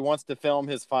that he wants to film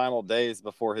his final days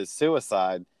before his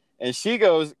suicide. And she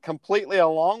goes completely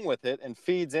along with it and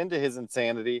feeds into his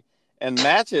insanity and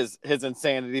matches his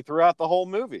insanity throughout the whole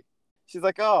movie. She's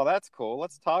like, oh, that's cool.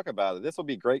 Let's talk about it. This will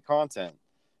be great content.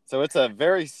 So it's a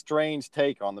very strange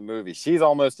take on the movie. She's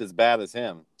almost as bad as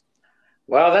him.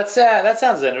 Well, that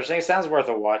sounds interesting. It sounds worth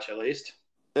a watch at least.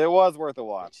 It was worth a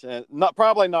watch. And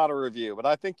probably not a review, but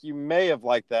I think you may have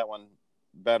liked that one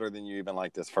better than you even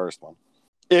liked this first one.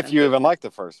 If you even liked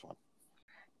the first one.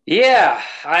 Yeah.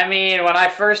 I mean, when I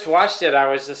first watched it, I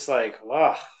was just like,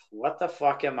 whoa, what the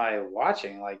fuck am I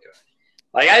watching? Like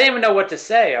I didn't even know what to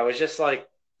say. I was just like,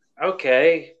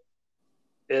 okay,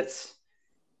 it's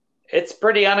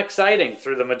pretty unexciting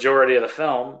through the majority of the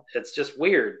film. It's just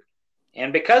weird.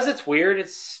 And because it's weird,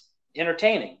 it's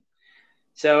entertaining.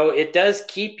 So it does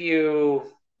keep you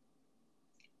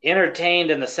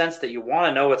entertained in the sense that you want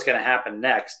to know what's going to happen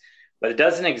next, but it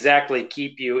doesn't exactly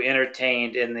keep you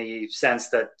entertained in the sense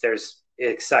that there's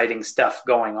exciting stuff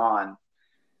going on.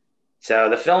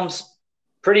 So the film's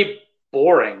pretty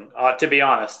boring, to be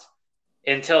honest,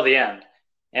 until the end.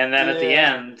 And then at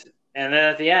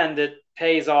the end, it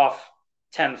pays off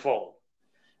tenfold.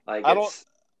 Like I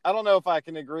don't know if I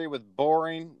can agree with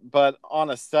boring, but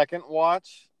on a second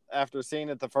watch after seeing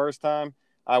it the first time,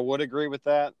 I would agree with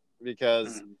that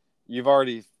because you've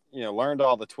already, learned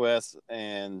all the twists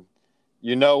and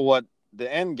you know what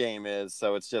the end game is.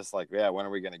 So it's just like, yeah, when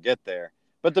are we going to get there?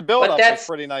 But the build-up was that's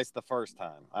pretty nice the first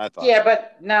time, I thought. yeah,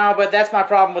 but that's my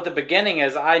problem with the beginning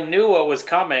is I knew what was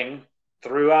coming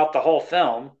throughout the whole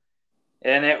film,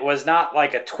 and it was not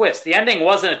like a twist. The ending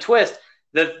wasn't a twist.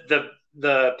 The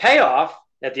payoff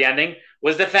at the ending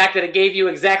was the fact that it gave you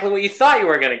exactly what you thought you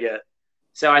were going to get.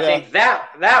 So I think that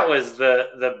was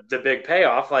the big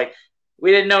payoff. Like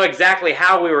we didn't know exactly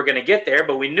how we were going to get there,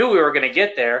 but we knew we were going to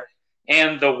get there.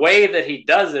 And the way that he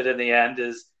does it in the end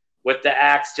is with the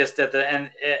axe just at the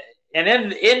end.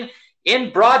 And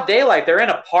in broad daylight, they're in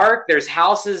a park. There's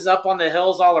houses up on the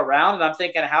hills all around. And I'm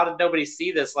thinking, how did nobody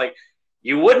see this? Like,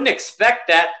 you wouldn't expect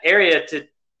that area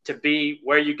to be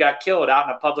where you got killed out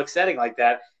in a public setting like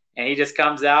that. And he just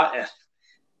comes out and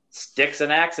sticks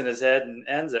an axe in his head and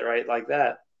ends it right like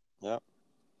that. Yeah.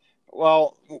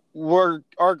 Well,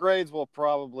 our grades will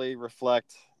probably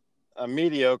reflect a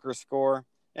mediocre score.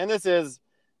 And this is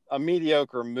a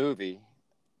mediocre movie.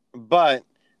 But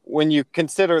when you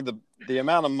consider the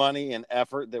amount of money and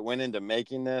effort that went into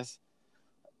making this,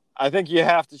 I think you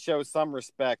have to show some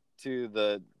respect to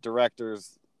the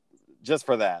directors just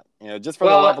for that, just for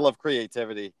the level of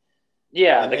creativity.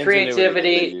 Yeah, the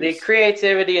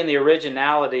creativity and the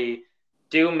originality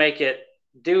do make it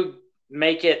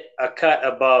a cut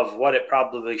above what it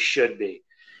probably should be.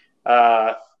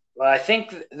 I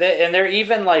think that, and they're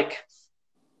even like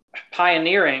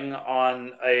pioneering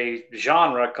on a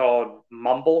genre called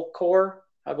mumblecore,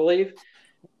 I believe.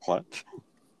 What?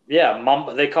 Yeah,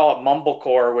 they call it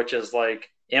mumblecore, which is like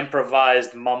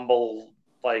improvised mumble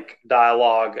like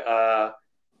dialogue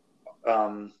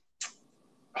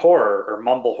horror or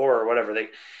mumble horror, whatever they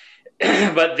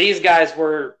but these guys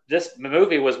this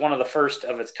movie was one of the first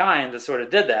of its kind that sort of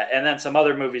did that, and then some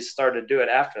other movies started to do it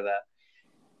after that.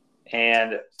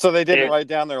 And so they didn't write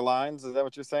down their lines. Is that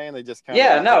what you're saying? They just kind of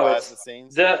improvised the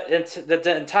scenes.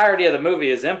 The entirety of the movie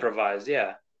is improvised.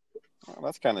 Yeah, well,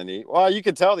 that's kind of neat. Well, you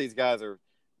can tell these guys are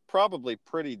probably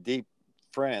pretty deep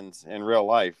friends in real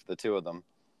life. The two of them.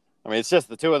 I mean, it's just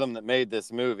the two of them that made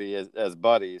this movie as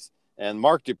buddies. And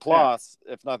Mark Duplass,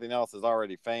 if nothing else, is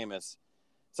already famous.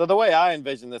 So the way I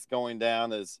envision this going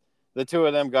down is the two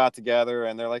of them got together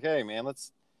and they're like, hey, man,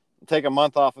 let's take a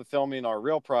month off of filming our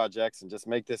real projects and just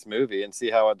make this movie and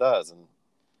see how it does. And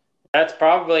that's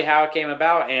probably how it came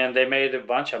about. And they made a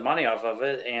bunch of money off of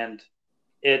it. And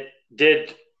it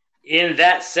did, in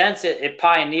that sense, it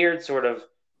pioneered sort of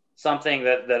something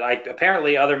that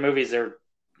apparently other movies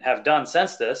have done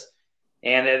since this.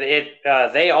 And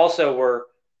they also were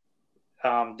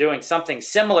doing something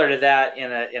similar to that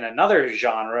in another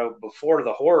genre before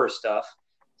the horror stuff.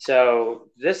 So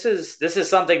this is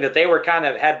something that they were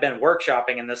had been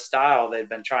workshopping in this style they've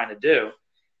been trying to do,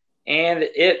 and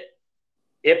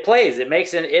it plays. It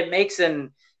makes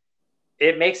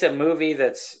a movie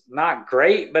that's not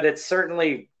great, but it's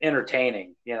certainly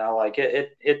entertaining. Like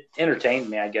it entertained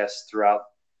me, I guess, throughout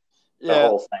the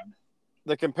whole thing.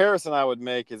 The comparison I would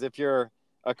make is if you're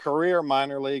a career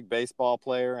minor league baseball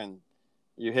player and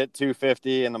you hit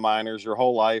 250 in the minors your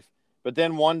whole life, but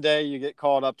then one day you get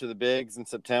called up to the bigs in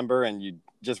September and you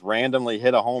just randomly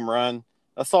hit a home run,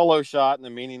 a solo shot in a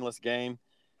meaningless game.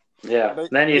 Yeah. But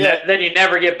then you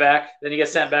never get back. Then you get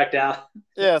sent back down.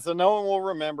 Yeah. So no one will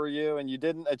remember you and you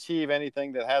didn't achieve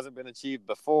anything that hasn't been achieved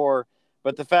before.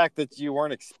 But the fact that you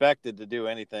weren't expected to do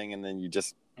anything and then you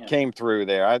just came through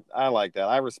there. I like that.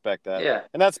 I respect that. Yeah.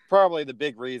 And that's probably the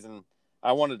big reason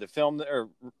I wanted to film or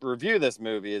review this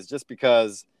movie, is just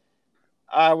because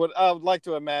I would like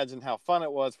to imagine how fun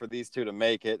it was for these two to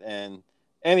make it, and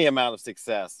any amount of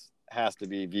success has to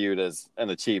be viewed as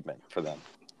an achievement for them.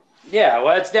 Yeah,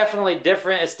 well, it's definitely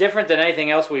different. It's different than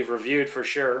anything else we've reviewed for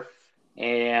sure.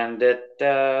 And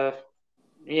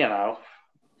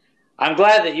I'm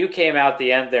glad that you came out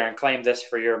the end there and claimed this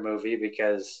for your movie,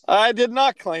 because I did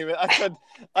not claim it.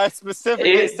 I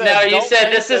specifically said, no, you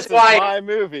said this is why my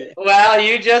movie. Well,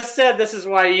 you just said this is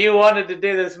why you wanted to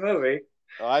do this movie.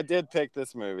 Oh, I did pick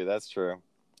this movie. That's true.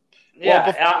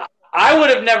 Yeah, I would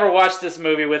have never watched this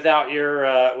movie without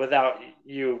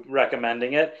you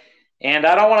recommending it. And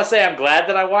I don't want to say I'm glad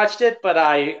that I watched it, but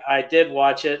I did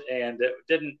watch it, and it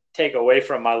didn't take away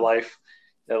from my life,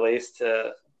 at least.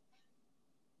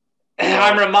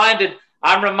 I'm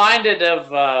reminded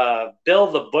of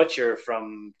Bill the Butcher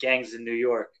from Gangs in New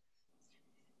York.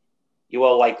 You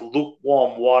are like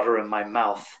lukewarm water in my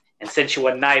mouth, and since you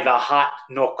are neither hot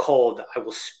nor cold, I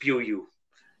will spew you.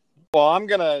 Well, I'm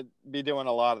going to be doing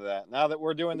a lot of that. Now that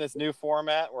we're doing this new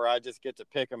format where I just get to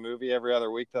pick a movie every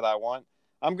other week that I want,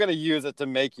 I'm going to use it to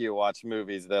make you watch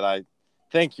movies that I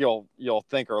think you'll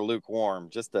think are lukewarm,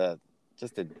 just to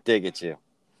dig at you.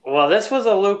 Well, this was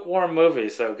a lukewarm movie,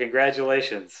 so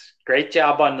congratulations. Great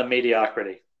job on the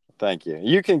mediocrity. Thank you.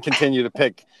 You can continue to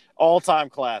pick all-time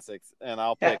classics, and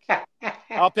I'll pick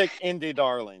indie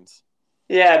darlings.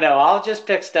 Yeah, no, I'll just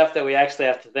pick stuff that we actually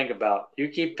have to think about. You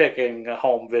keep picking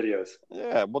home videos.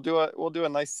 Yeah, we'll do a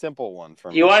nice simple one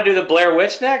for You me. want to do the Blair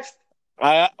Witch next?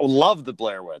 I love the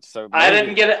Blair Witch, so I maybe.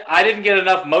 didn't get it. I didn't get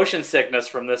enough motion sickness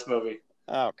from this movie.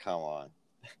 Oh, come on.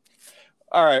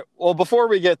 All right. Well, before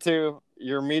we get to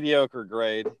your mediocre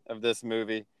grade of this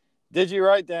movie, did you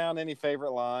write down any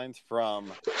favorite lines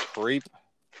from Creep?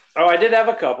 Oh, I did have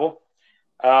a couple.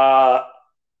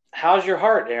 How's your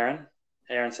heart, Aaron?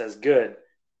 Aaron says, "Good.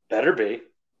 Better be."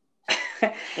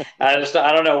 I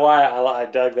don't know why I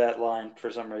dug that line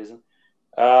for some reason.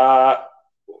 Uh,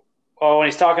 oh, when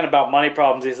he's talking about money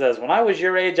problems, he says, "When I was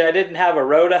your age, I didn't have a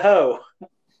row to hoe,"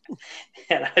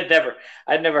 and I'd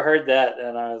never heard that,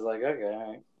 and I was like, okay,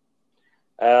 all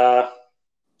right.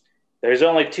 There's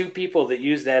only two people that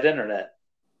use that internet.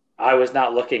 I was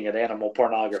not looking at animal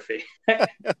pornography. uh,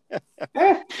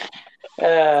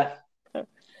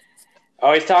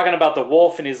 oh, he's talking about the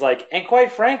wolf, and he's like, and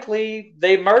quite frankly,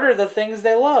 they murder the things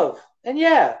they love. And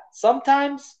yeah,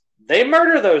 sometimes they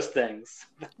murder those things.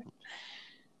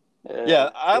 Yeah,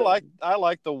 I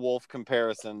like the wolf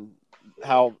comparison.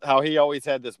 How he always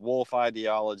had this wolf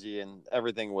ideology and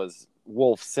everything was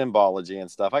wolf symbology and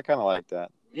stuff. I kind of like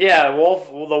that. Yeah, the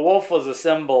wolf was a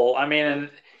symbol. I mean,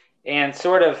 and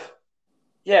sort of,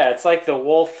 yeah, it's like the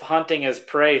wolf hunting his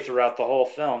prey throughout the whole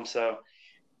film. So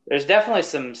there's definitely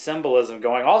some symbolism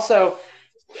going. Also,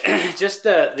 just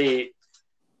the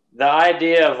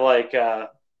idea of like,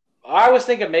 I was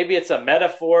thinking maybe it's a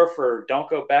metaphor for don't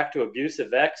go back to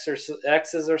abusive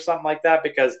exes or something like that,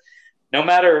 because no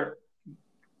matter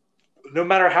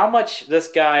how much this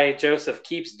guy Joseph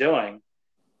keeps doing,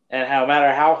 and no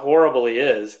matter how horrible he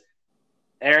is,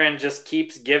 Aaron just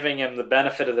keeps giving him the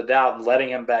benefit of the doubt and letting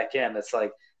him back in. It's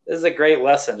like, this is a great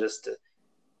lesson.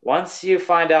 Once you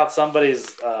find out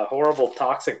somebody's a horrible,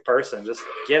 toxic person, just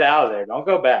get out of there. Don't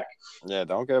go back. Yeah,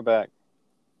 don't go back.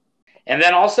 And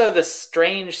then also the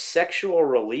strange sexual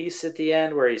release at the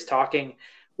end where he's talking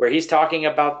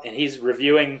about, and he's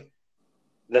reviewing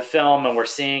the film, and we're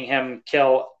seeing him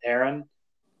kill Aaron,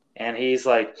 and he's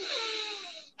like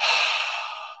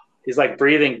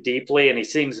breathing deeply, and he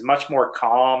seems much more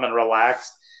calm and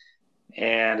relaxed,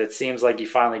 and it seems like he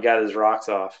finally got his rocks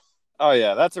off. Oh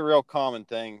yeah, that's a real common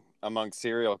thing among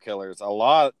serial killers. A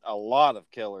lot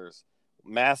of killers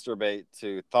masturbate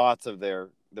to thoughts of their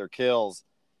kills,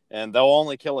 and they'll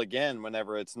only kill again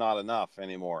whenever it's not enough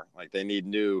anymore. Like they need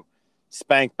new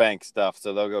spank bank stuff,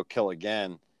 so they'll go kill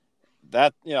again.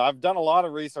 That I've done a lot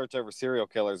of research over serial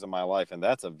killers in my life, and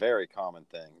that's a very common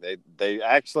thing. They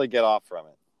actually get off from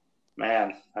it.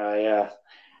 Man, yeah.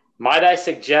 Might I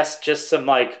suggest just some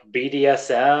like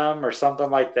BDSM or something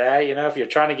like that? If you're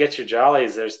trying to get your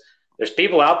jollies, there's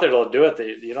people out there that'll do it that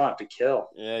you don't have to kill.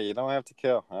 Yeah, you don't have to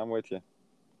kill. I'm with you.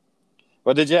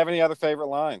 But did you have any other favorite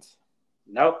lines?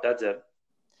 Nope, that's it.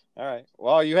 All right.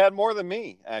 Well, you had more than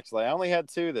me, actually. I only had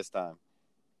two this time.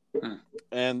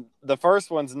 And the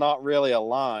first one's not really a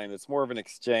line. It's more of an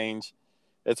exchange.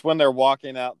 It's when they're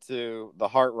walking out to the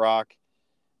Heart Rock,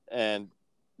 and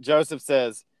Joseph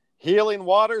says, "Healing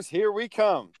waters, here we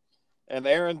come." And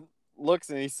Aaron looks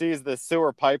and he sees the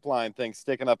sewer pipeline thing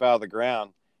sticking up out of the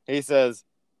ground. He says,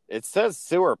 "It says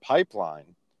sewer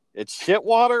pipeline. It's shit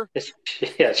water?"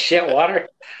 Yeah, shit water.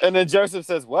 And then Joseph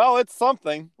says, "Well, it's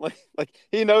something." Like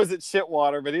he knows it's shit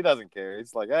water, but he doesn't care.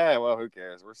 He's like, well, who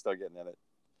cares? We're still getting in it.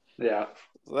 Yeah.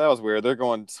 So that was weird. They're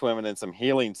going swimming in some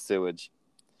healing sewage.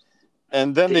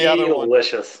 And then the other one.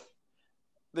 Delicious.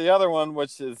 The other one,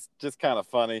 which is just kind of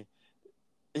funny,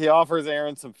 he offers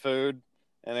Aaron some food,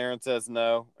 and Aaron says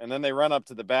no. And then they run up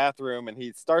to the bathroom, and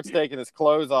he starts taking his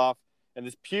clothes off, and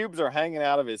his pubes are hanging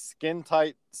out of his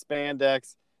skin-tight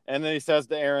spandex. And then he says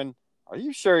to Aaron, "Are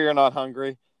you sure you're not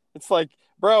hungry?" It's like,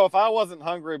 bro, if I wasn't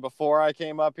hungry before I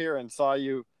came up here and saw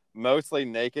you mostly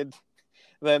naked,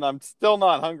 then I'm still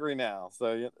not hungry now.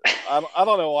 So I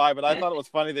don't know why, but I thought it was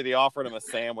funny that he offered him a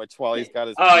sandwich while he's got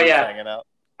his pubes hanging out.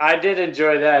 I did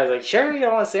enjoy that. I was like, sure, you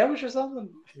want a sandwich or something?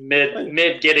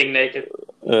 Mid getting naked.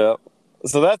 Yeah.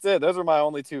 So that's it. Those are my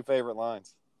only two favorite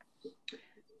lines.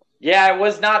 Yeah, it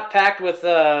was not packed with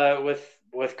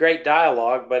great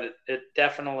dialogue, but it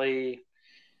definitely,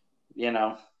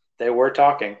 they were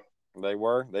talking.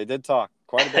 They did talk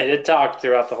quite a bit. They did talk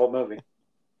throughout the whole movie.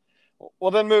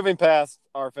 Well, then moving past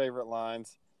our favorite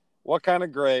lines, what kind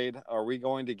of grade are we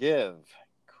going to give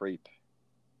Creep?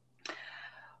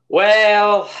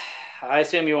 Well, I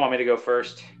assume you want me to go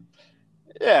first.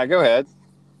 Yeah, go ahead.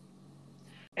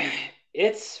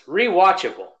 it's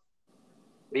rewatchable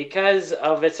because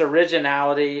of its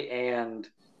originality and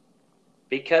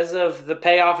because of the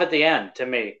payoff at the end to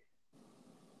me.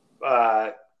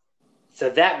 So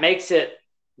that makes it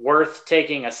worth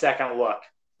taking a second look.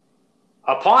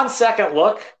 Upon second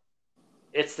look,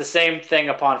 it's the same thing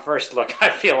upon first look. I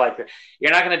feel like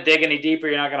you're not going to dig any deeper.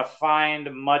 You're not going to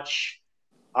find much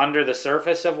under the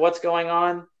surface of what's going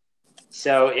on.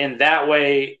 So in that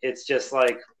way, it's just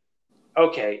like,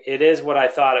 okay, it is what I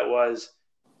thought it was.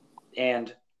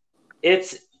 And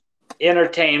it's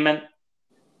entertainment.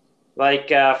 Like,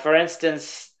 for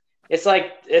instance, to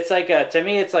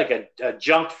me, it's like a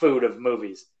junk food of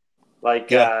movies. Like,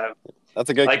 that's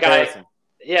a good comparison.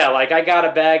 Like I got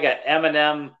a bag of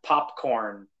M&M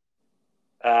popcorn.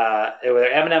 It was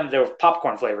M&M, they were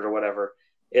popcorn flavored or whatever.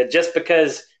 Just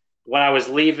because when I was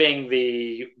leaving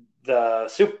the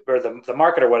soup or the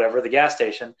market or whatever, the gas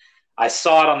station, I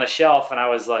saw it on the shelf and I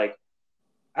was like,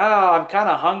 oh, I'm kind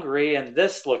of hungry and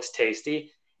this looks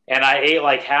tasty. And I ate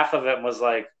like half of it and was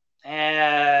like,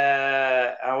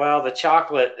 well, the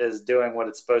chocolate is doing what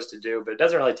it's supposed to do, but it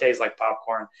doesn't really taste like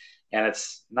popcorn and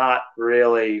it's not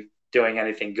really doing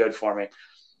anything good for me.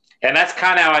 And that's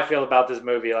kind of how I feel about this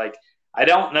movie. Like, I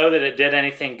don't know that it did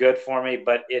anything good for me,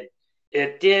 but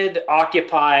it did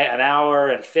occupy an hour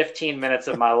and 15 minutes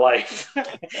of my life.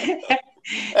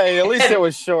 Hey, at least it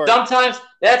was short. Sometimes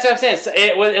that's what I'm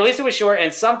saying. At least it was short,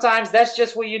 and sometimes that's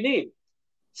just what you need.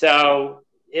 So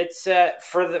it's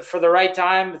for the right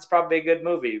time, it's probably a good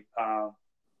movie.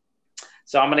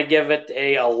 So I'm going to give it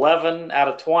a 11 out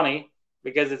of 20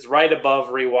 because it's right above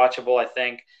rewatchable, I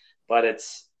think, but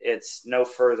it's no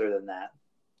further than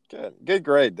that. Good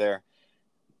grade there.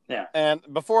 Yeah. And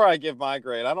before I give my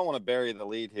grade, I don't want to bury the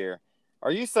lead here.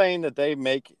 Are you saying that they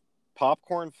make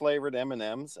popcorn flavored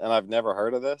M&Ms and I've never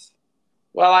heard of this?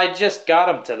 Well, I just got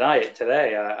them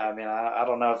today. I mean, I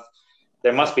don't know if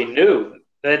they must be new.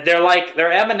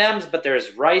 They're M&Ms, but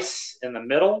there's rice in the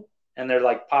middle and they're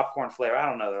like popcorn flavor. I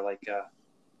don't know. They're like,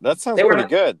 that sounds pretty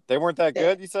good. They weren't that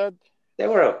good, you said? They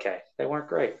were okay. They weren't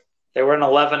great. They were an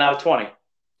 11 out of 20.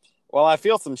 Well, I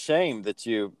feel some shame that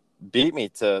you beat me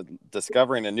to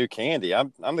discovering a new candy.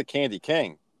 I'm the candy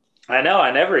king. I know. I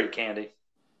never eat candy.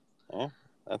 Yeah,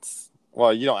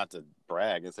 well, you don't have to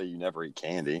brag and say you never eat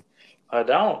candy. I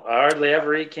don't. I hardly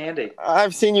ever eat candy.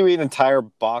 I've seen you eat entire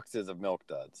boxes of Milk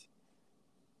Duds.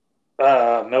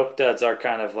 Milk Duds are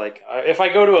kind of like, if I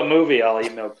go to a movie, I'll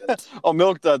eat Milk Duds. Oh,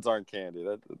 Milk Duds aren't candy.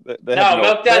 Milk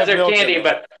Duds are candy,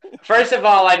 but first of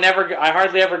all, I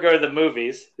hardly ever go to the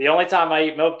movies. The only time I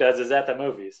eat Milk Duds is at the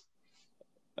movies.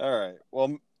 All right.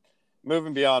 Well,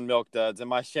 moving beyond Milk Duds and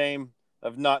my shame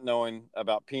of not knowing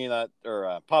about peanut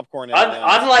or popcorn.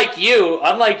 Unlike you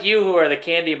who are the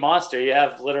candy monster, you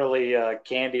have literally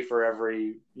candy for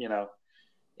every,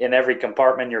 in every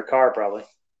compartment in your car probably.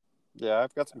 Yeah,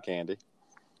 I've got some candy.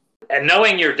 And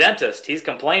knowing your dentist, he's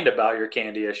complained about your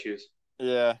candy issues.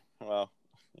 Yeah, well,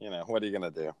 what are you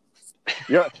going to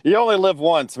do? You only live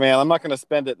once, man. I'm not going to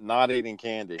spend it not eating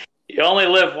candy. You only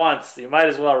live once. You might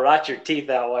as well rot your teeth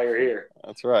out while you're here.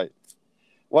 That's right.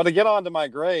 Well, to get on to my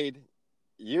grade,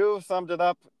 you summed it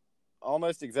up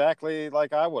almost exactly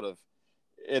like I would have.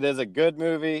 It is a good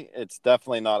movie. It's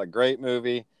definitely not a great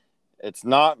movie. It's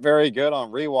not very good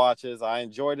on rewatches. I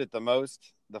enjoyed it the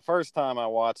most the first time I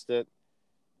watched it.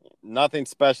 Nothing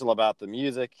special about the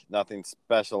music. Nothing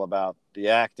special about the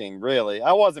acting, really.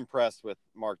 I was impressed with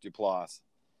Mark Duplass.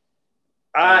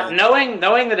 Knowing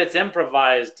that it's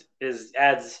improvised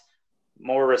adds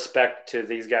more respect to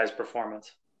these guys'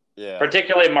 performance. Yeah.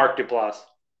 Particularly Mark Duplass.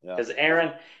 Because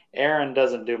yeah. Aaron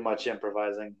doesn't do much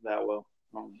improvising that well.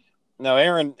 No,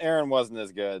 Aaron wasn't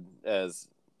as good as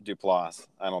Duplass,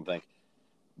 I don't think.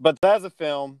 But as a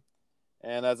film,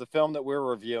 and as a film that we're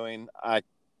reviewing, I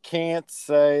can't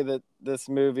say that this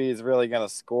movie is really going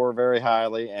to score very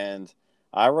highly. And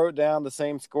I wrote down the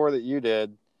same score that you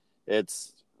did.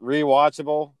 It's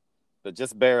rewatchable, but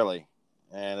just barely.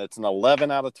 And it's an 11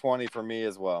 out of 20 for me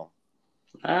as well.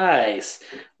 Nice.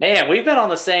 Man, we've been on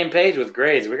the same page with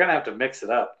grades. We're going to have to mix it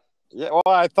up. Yeah, well,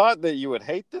 I thought that you would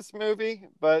hate this movie,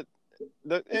 but,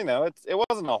 it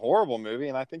wasn't a horrible movie,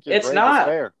 and I think your grade was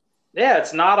fair. Yeah,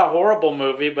 it's not a horrible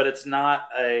movie, but it's not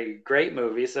a great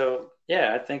movie. So,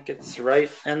 yeah, I think it's right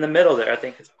in the middle there. I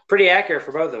think it's pretty accurate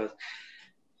for both of us.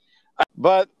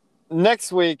 But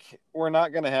next week, we're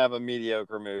not going to have a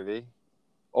mediocre movie.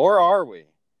 Or are we?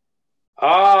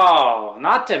 Oh,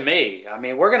 not to me. I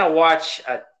mean, we're going to watch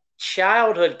a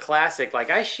childhood classic.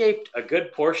 Like, I shaped a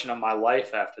good portion of my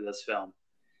life after this film.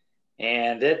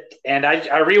 And I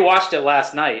rewatched it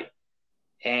last night.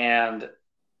 And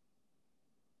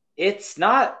it's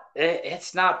not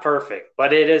It's not perfect,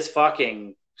 but it is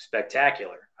fucking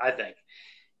spectacular, I think.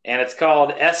 And it's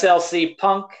called SLC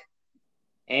Punk,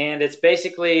 and it's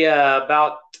basically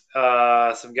about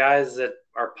some guys that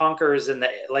are punkers in the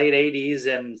late '80s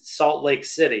in Salt Lake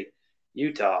City,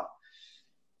 Utah.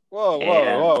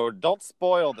 Whoa! Don't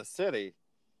spoil the city.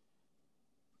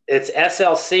 It's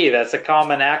SLC. That's a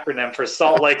common acronym for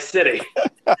Salt Lake City.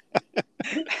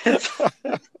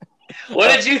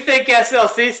 What did you think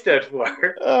SLC stood for?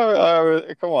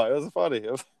 Come on, it was funny.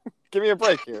 Give me a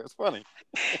break here. It's funny.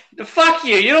 Fuck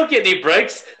you. You don't get any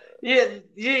breaks. You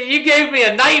gave me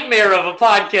a nightmare of a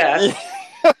podcast.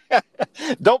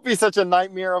 Don't be such a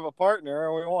nightmare of a partner,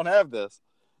 or we won't have this.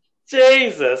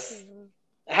 Jesus.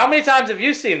 How many times have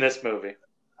you seen this movie?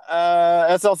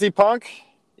 SLC Punk?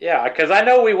 Yeah, because I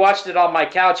know we watched it on my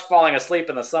couch falling asleep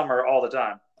in the summer all the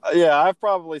time. Yeah, I've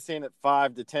probably seen it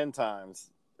 5 to 10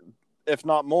 times, if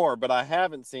not more, but I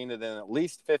haven't seen it in at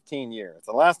least 15 years.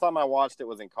 The last time I watched it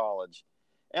was in college,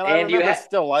 and I remember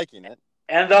still liking it.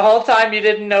 And the whole time you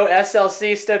didn't know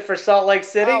SLC stood for Salt Lake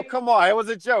City? Oh, come on. It was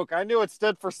a joke. I knew it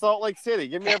stood for Salt Lake City.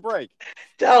 Give me a break.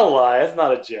 Don't lie. It's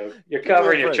not a joke. You're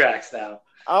covering your tracks now.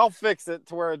 I'll fix it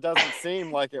to where it doesn't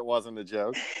seem like it wasn't a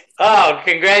joke. Oh,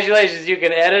 congratulations. You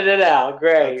can edit it out.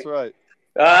 Great. That's right.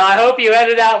 I hope you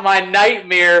edit out my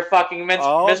nightmare fucking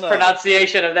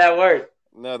mispronunciation of that word.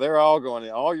 No, they're all going in.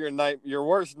 All your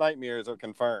worst nightmares are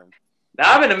confirmed.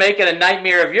 Now I'm going to make it a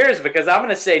nightmare of yours because I'm going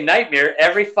to say nightmare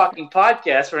every fucking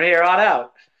podcast from here on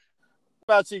out.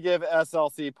 How about you give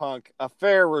SLC Punk a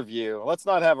fair review? Let's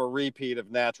not have a repeat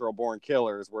of Natural Born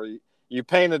Killers where you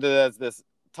painted it as this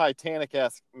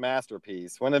Titanic-esque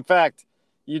masterpiece when in fact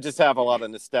you just have a lot of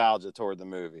nostalgia toward the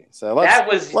movie. So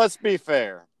let's be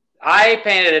fair. I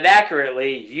painted it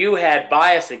accurately. You had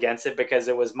bias against it because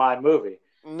it was my movie.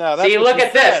 No, that's See, look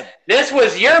at this. This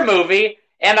was your movie,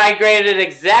 and I graded it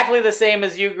exactly the same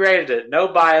as you graded it. No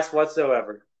bias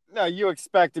whatsoever. No, you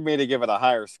expected me to give it a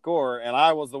higher score, and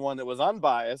I was the one that was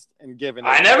unbiased and giving it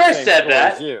I never said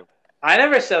that. You. I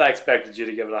never said I expected you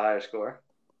to give it a higher score.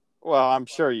 Well, I'm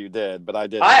sure you did, but I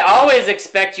didn't. I always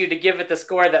expect you to give it the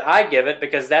score that I give it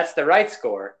because that's the right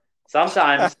score.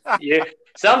 Sometimes you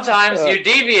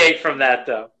deviate from that,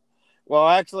 though. Well,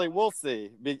 actually, we'll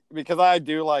see because I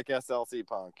do like SLC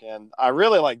Punk, and I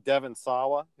really like Devon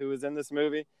Sawa, who is in this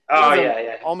movie. Oh,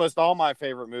 yeah. Almost all my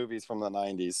favorite movies from the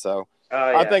 90s, so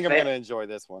I think I'm going to enjoy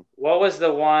this one. What was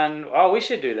the one? Oh, we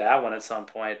should do that one at some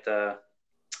point.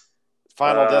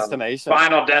 Final Destination.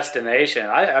 Final Destination.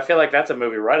 I feel like that's a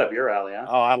movie right up your alley, huh?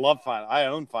 Oh, I love I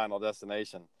own Final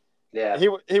Destination. Yeah.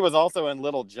 He was also in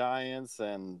Little Giants,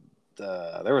 and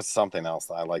there was something else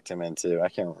that I liked him into. I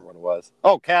can't remember what it was.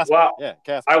 Oh, Casper. Well, yeah,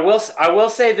 Casper. I will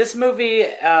say this movie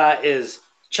is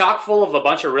chock full of a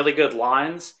bunch of really good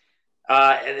lines.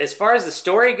 As far as the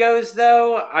story goes,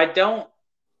 though, I don't.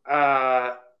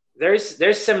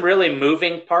 There's some really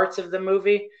moving parts of the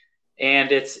movie.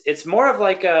 And it's more of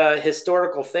like a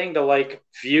historical thing to like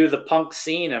view the punk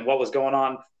scene and what was going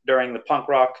on during the punk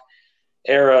rock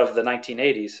era of the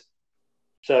 1980s.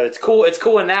 So it's cool. It's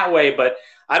cool in that way, but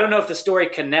I don't know if the story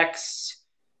connects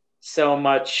so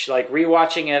much. Like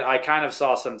rewatching it, I kind of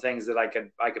saw some things that I could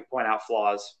point out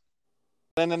flaws.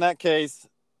 Then in that case,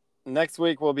 next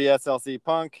week will be SLC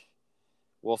Punk.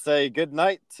 We'll say good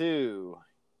night to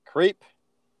Creep.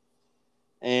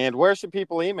 And where should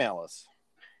people email us?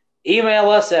 Email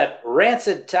us at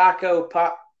Rancid Taco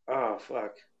Pop. Oh,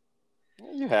 fuck.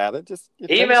 You had it. Just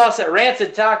email us at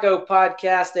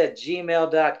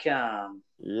rancedtacopodcast@gmail.com.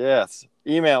 Yes.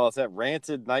 Email us at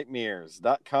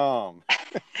rantednightmares.com.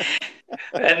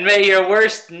 And may your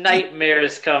worst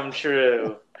nightmares come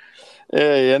true.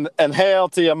 Hey, and hail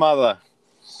to your mother.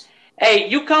 Hey,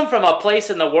 you come from a place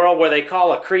in the world where they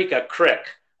call a creek a crick,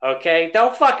 okay?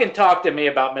 Don't fucking talk to me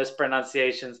about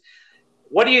mispronunciations.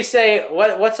 What do you say?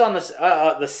 What's on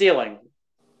the ceiling?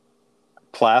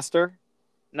 Plaster?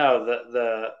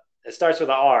 No, it starts with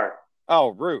an R. Oh,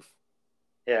 roof.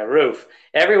 Yeah, roof.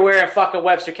 Everywhere in fucking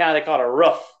Webster County, they call it a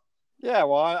roof. Yeah,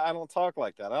 well, I don't talk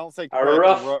like that. I don't say a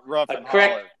roof, rough a and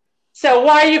crick. holler. So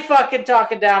why are you fucking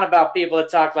talking down about people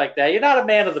that talk like that? You're not a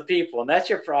man of the people, and that's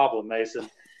your problem, Mason.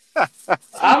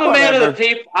 I'm a man of the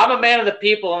people. I'm a man of the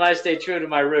people, and I stay true to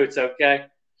my roots. Okay.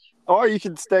 Or you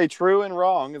can stay true and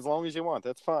wrong as long as you want.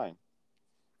 That's fine.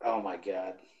 Oh my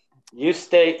God, you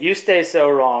stay so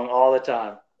wrong all the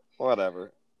time.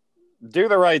 Whatever. Do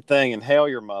the right thing and hail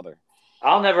your mother.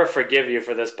 I'll never forgive you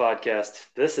for this podcast.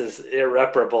 This is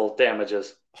irreparable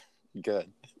damages.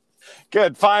 Good.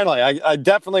 Finally, I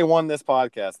definitely won this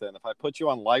podcast. Then, if I put you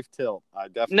on life tilt, I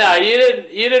definitely. No, you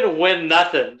didn't. You didn't win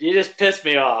nothing. You just pissed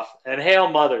me off. And hail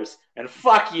mothers. And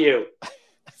fuck you.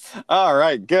 All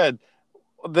right, good.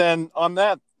 Then on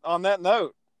that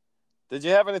note, did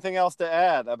you have anything else to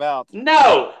add about?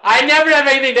 No, I never have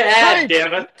anything to add, Creep!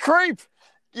 damn it. Creep!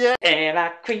 Yeah. And I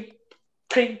creep.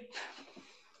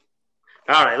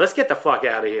 All right, let's get the fuck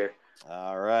out of here.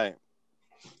 All right.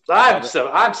 I'm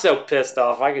so pissed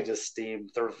off. I could just steam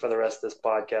through for the rest of this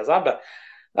podcast. I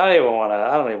don't even want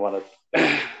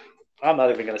to. I'm not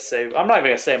even gonna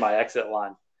say my exit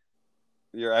line.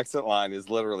 Your exit line is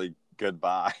literally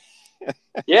goodbye.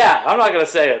 Yeah, I'm not gonna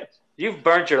say it. You've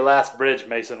burnt your last bridge,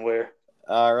 Mason Weir.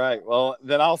 All right. Well,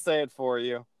 then I'll say it for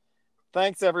you.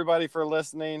 Thanks everybody for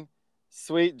listening.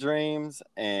 Sweet dreams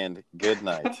and good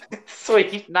night.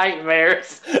 Sweet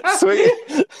nightmares.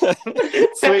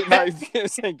 Sweet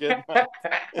nightmares and good night.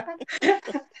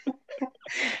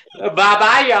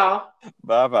 Bye-bye, y'all.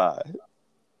 Bye-bye.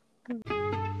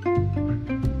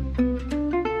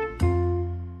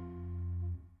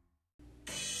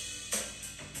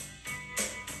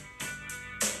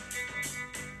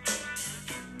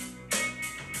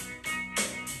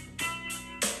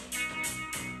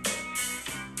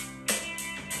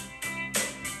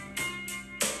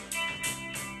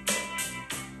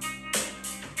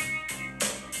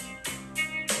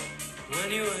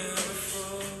 Anywhere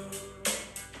before,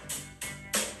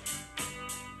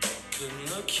 couldn't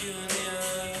look you in the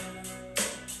eye.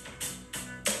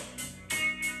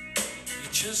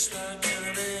 You're just like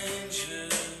an angel.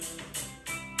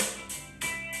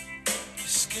 Your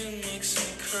skin makes me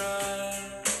cry.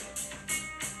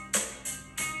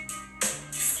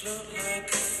 You float like a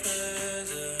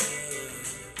feather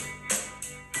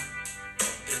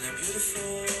in a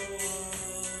beautiful world.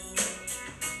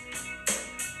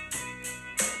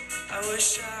 I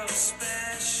wish I was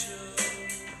special.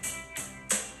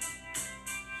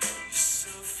 You're so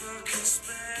fucking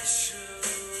special.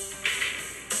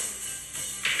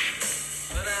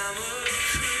 But I'm a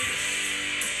creep.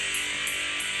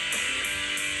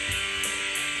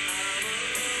 I'm a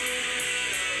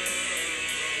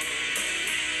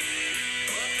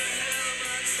what the hell am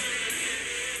I doing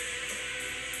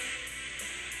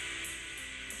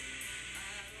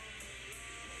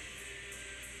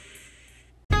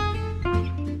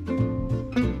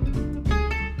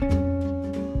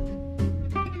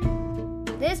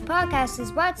This podcast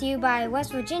is brought to you by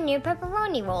West Virginia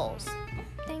Pepperoni Rolls.